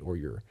weight or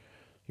your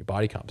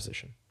body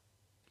composition.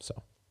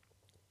 So,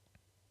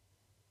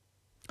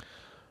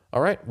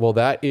 all right. Well,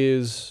 that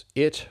is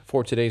it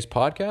for today's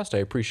podcast. I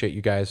appreciate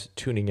you guys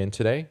tuning in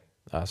today.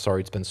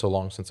 Sorry it's been so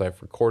long since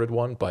I've recorded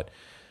one, but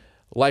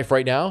life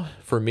right now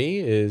for me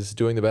is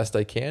doing the best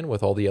I can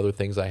with all the other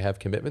things I have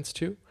commitments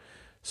to.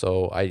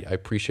 So I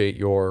appreciate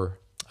your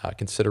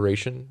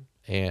consideration,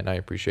 and I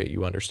appreciate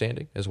you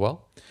understanding as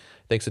well.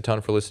 Thanks a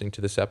ton for listening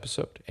to this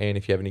episode. And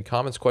if you have any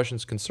comments,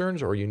 questions,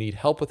 concerns, or you need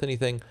help with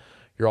anything,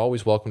 you're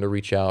always welcome to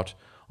reach out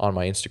on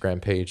my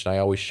Instagram page. And I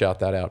always shout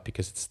that out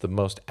because it's the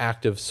most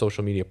active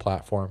social media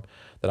platform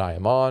that I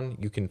am on.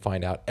 You can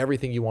find out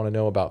everything you want to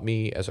know about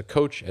me as a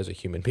coach, as a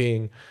human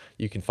being.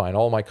 You can find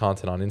all my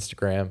content on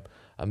Instagram.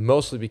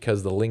 Mostly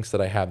because the links that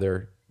I have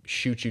there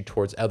shoot you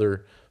towards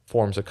other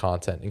forms of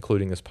content,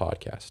 including this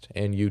podcast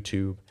and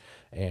YouTube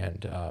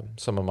and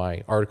some of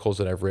my articles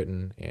that I've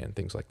written and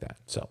things like that.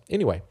 So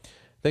anyway,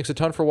 thanks a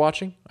ton for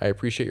watching. I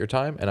appreciate your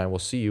time, and I will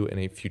see you in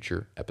a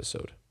future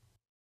episode.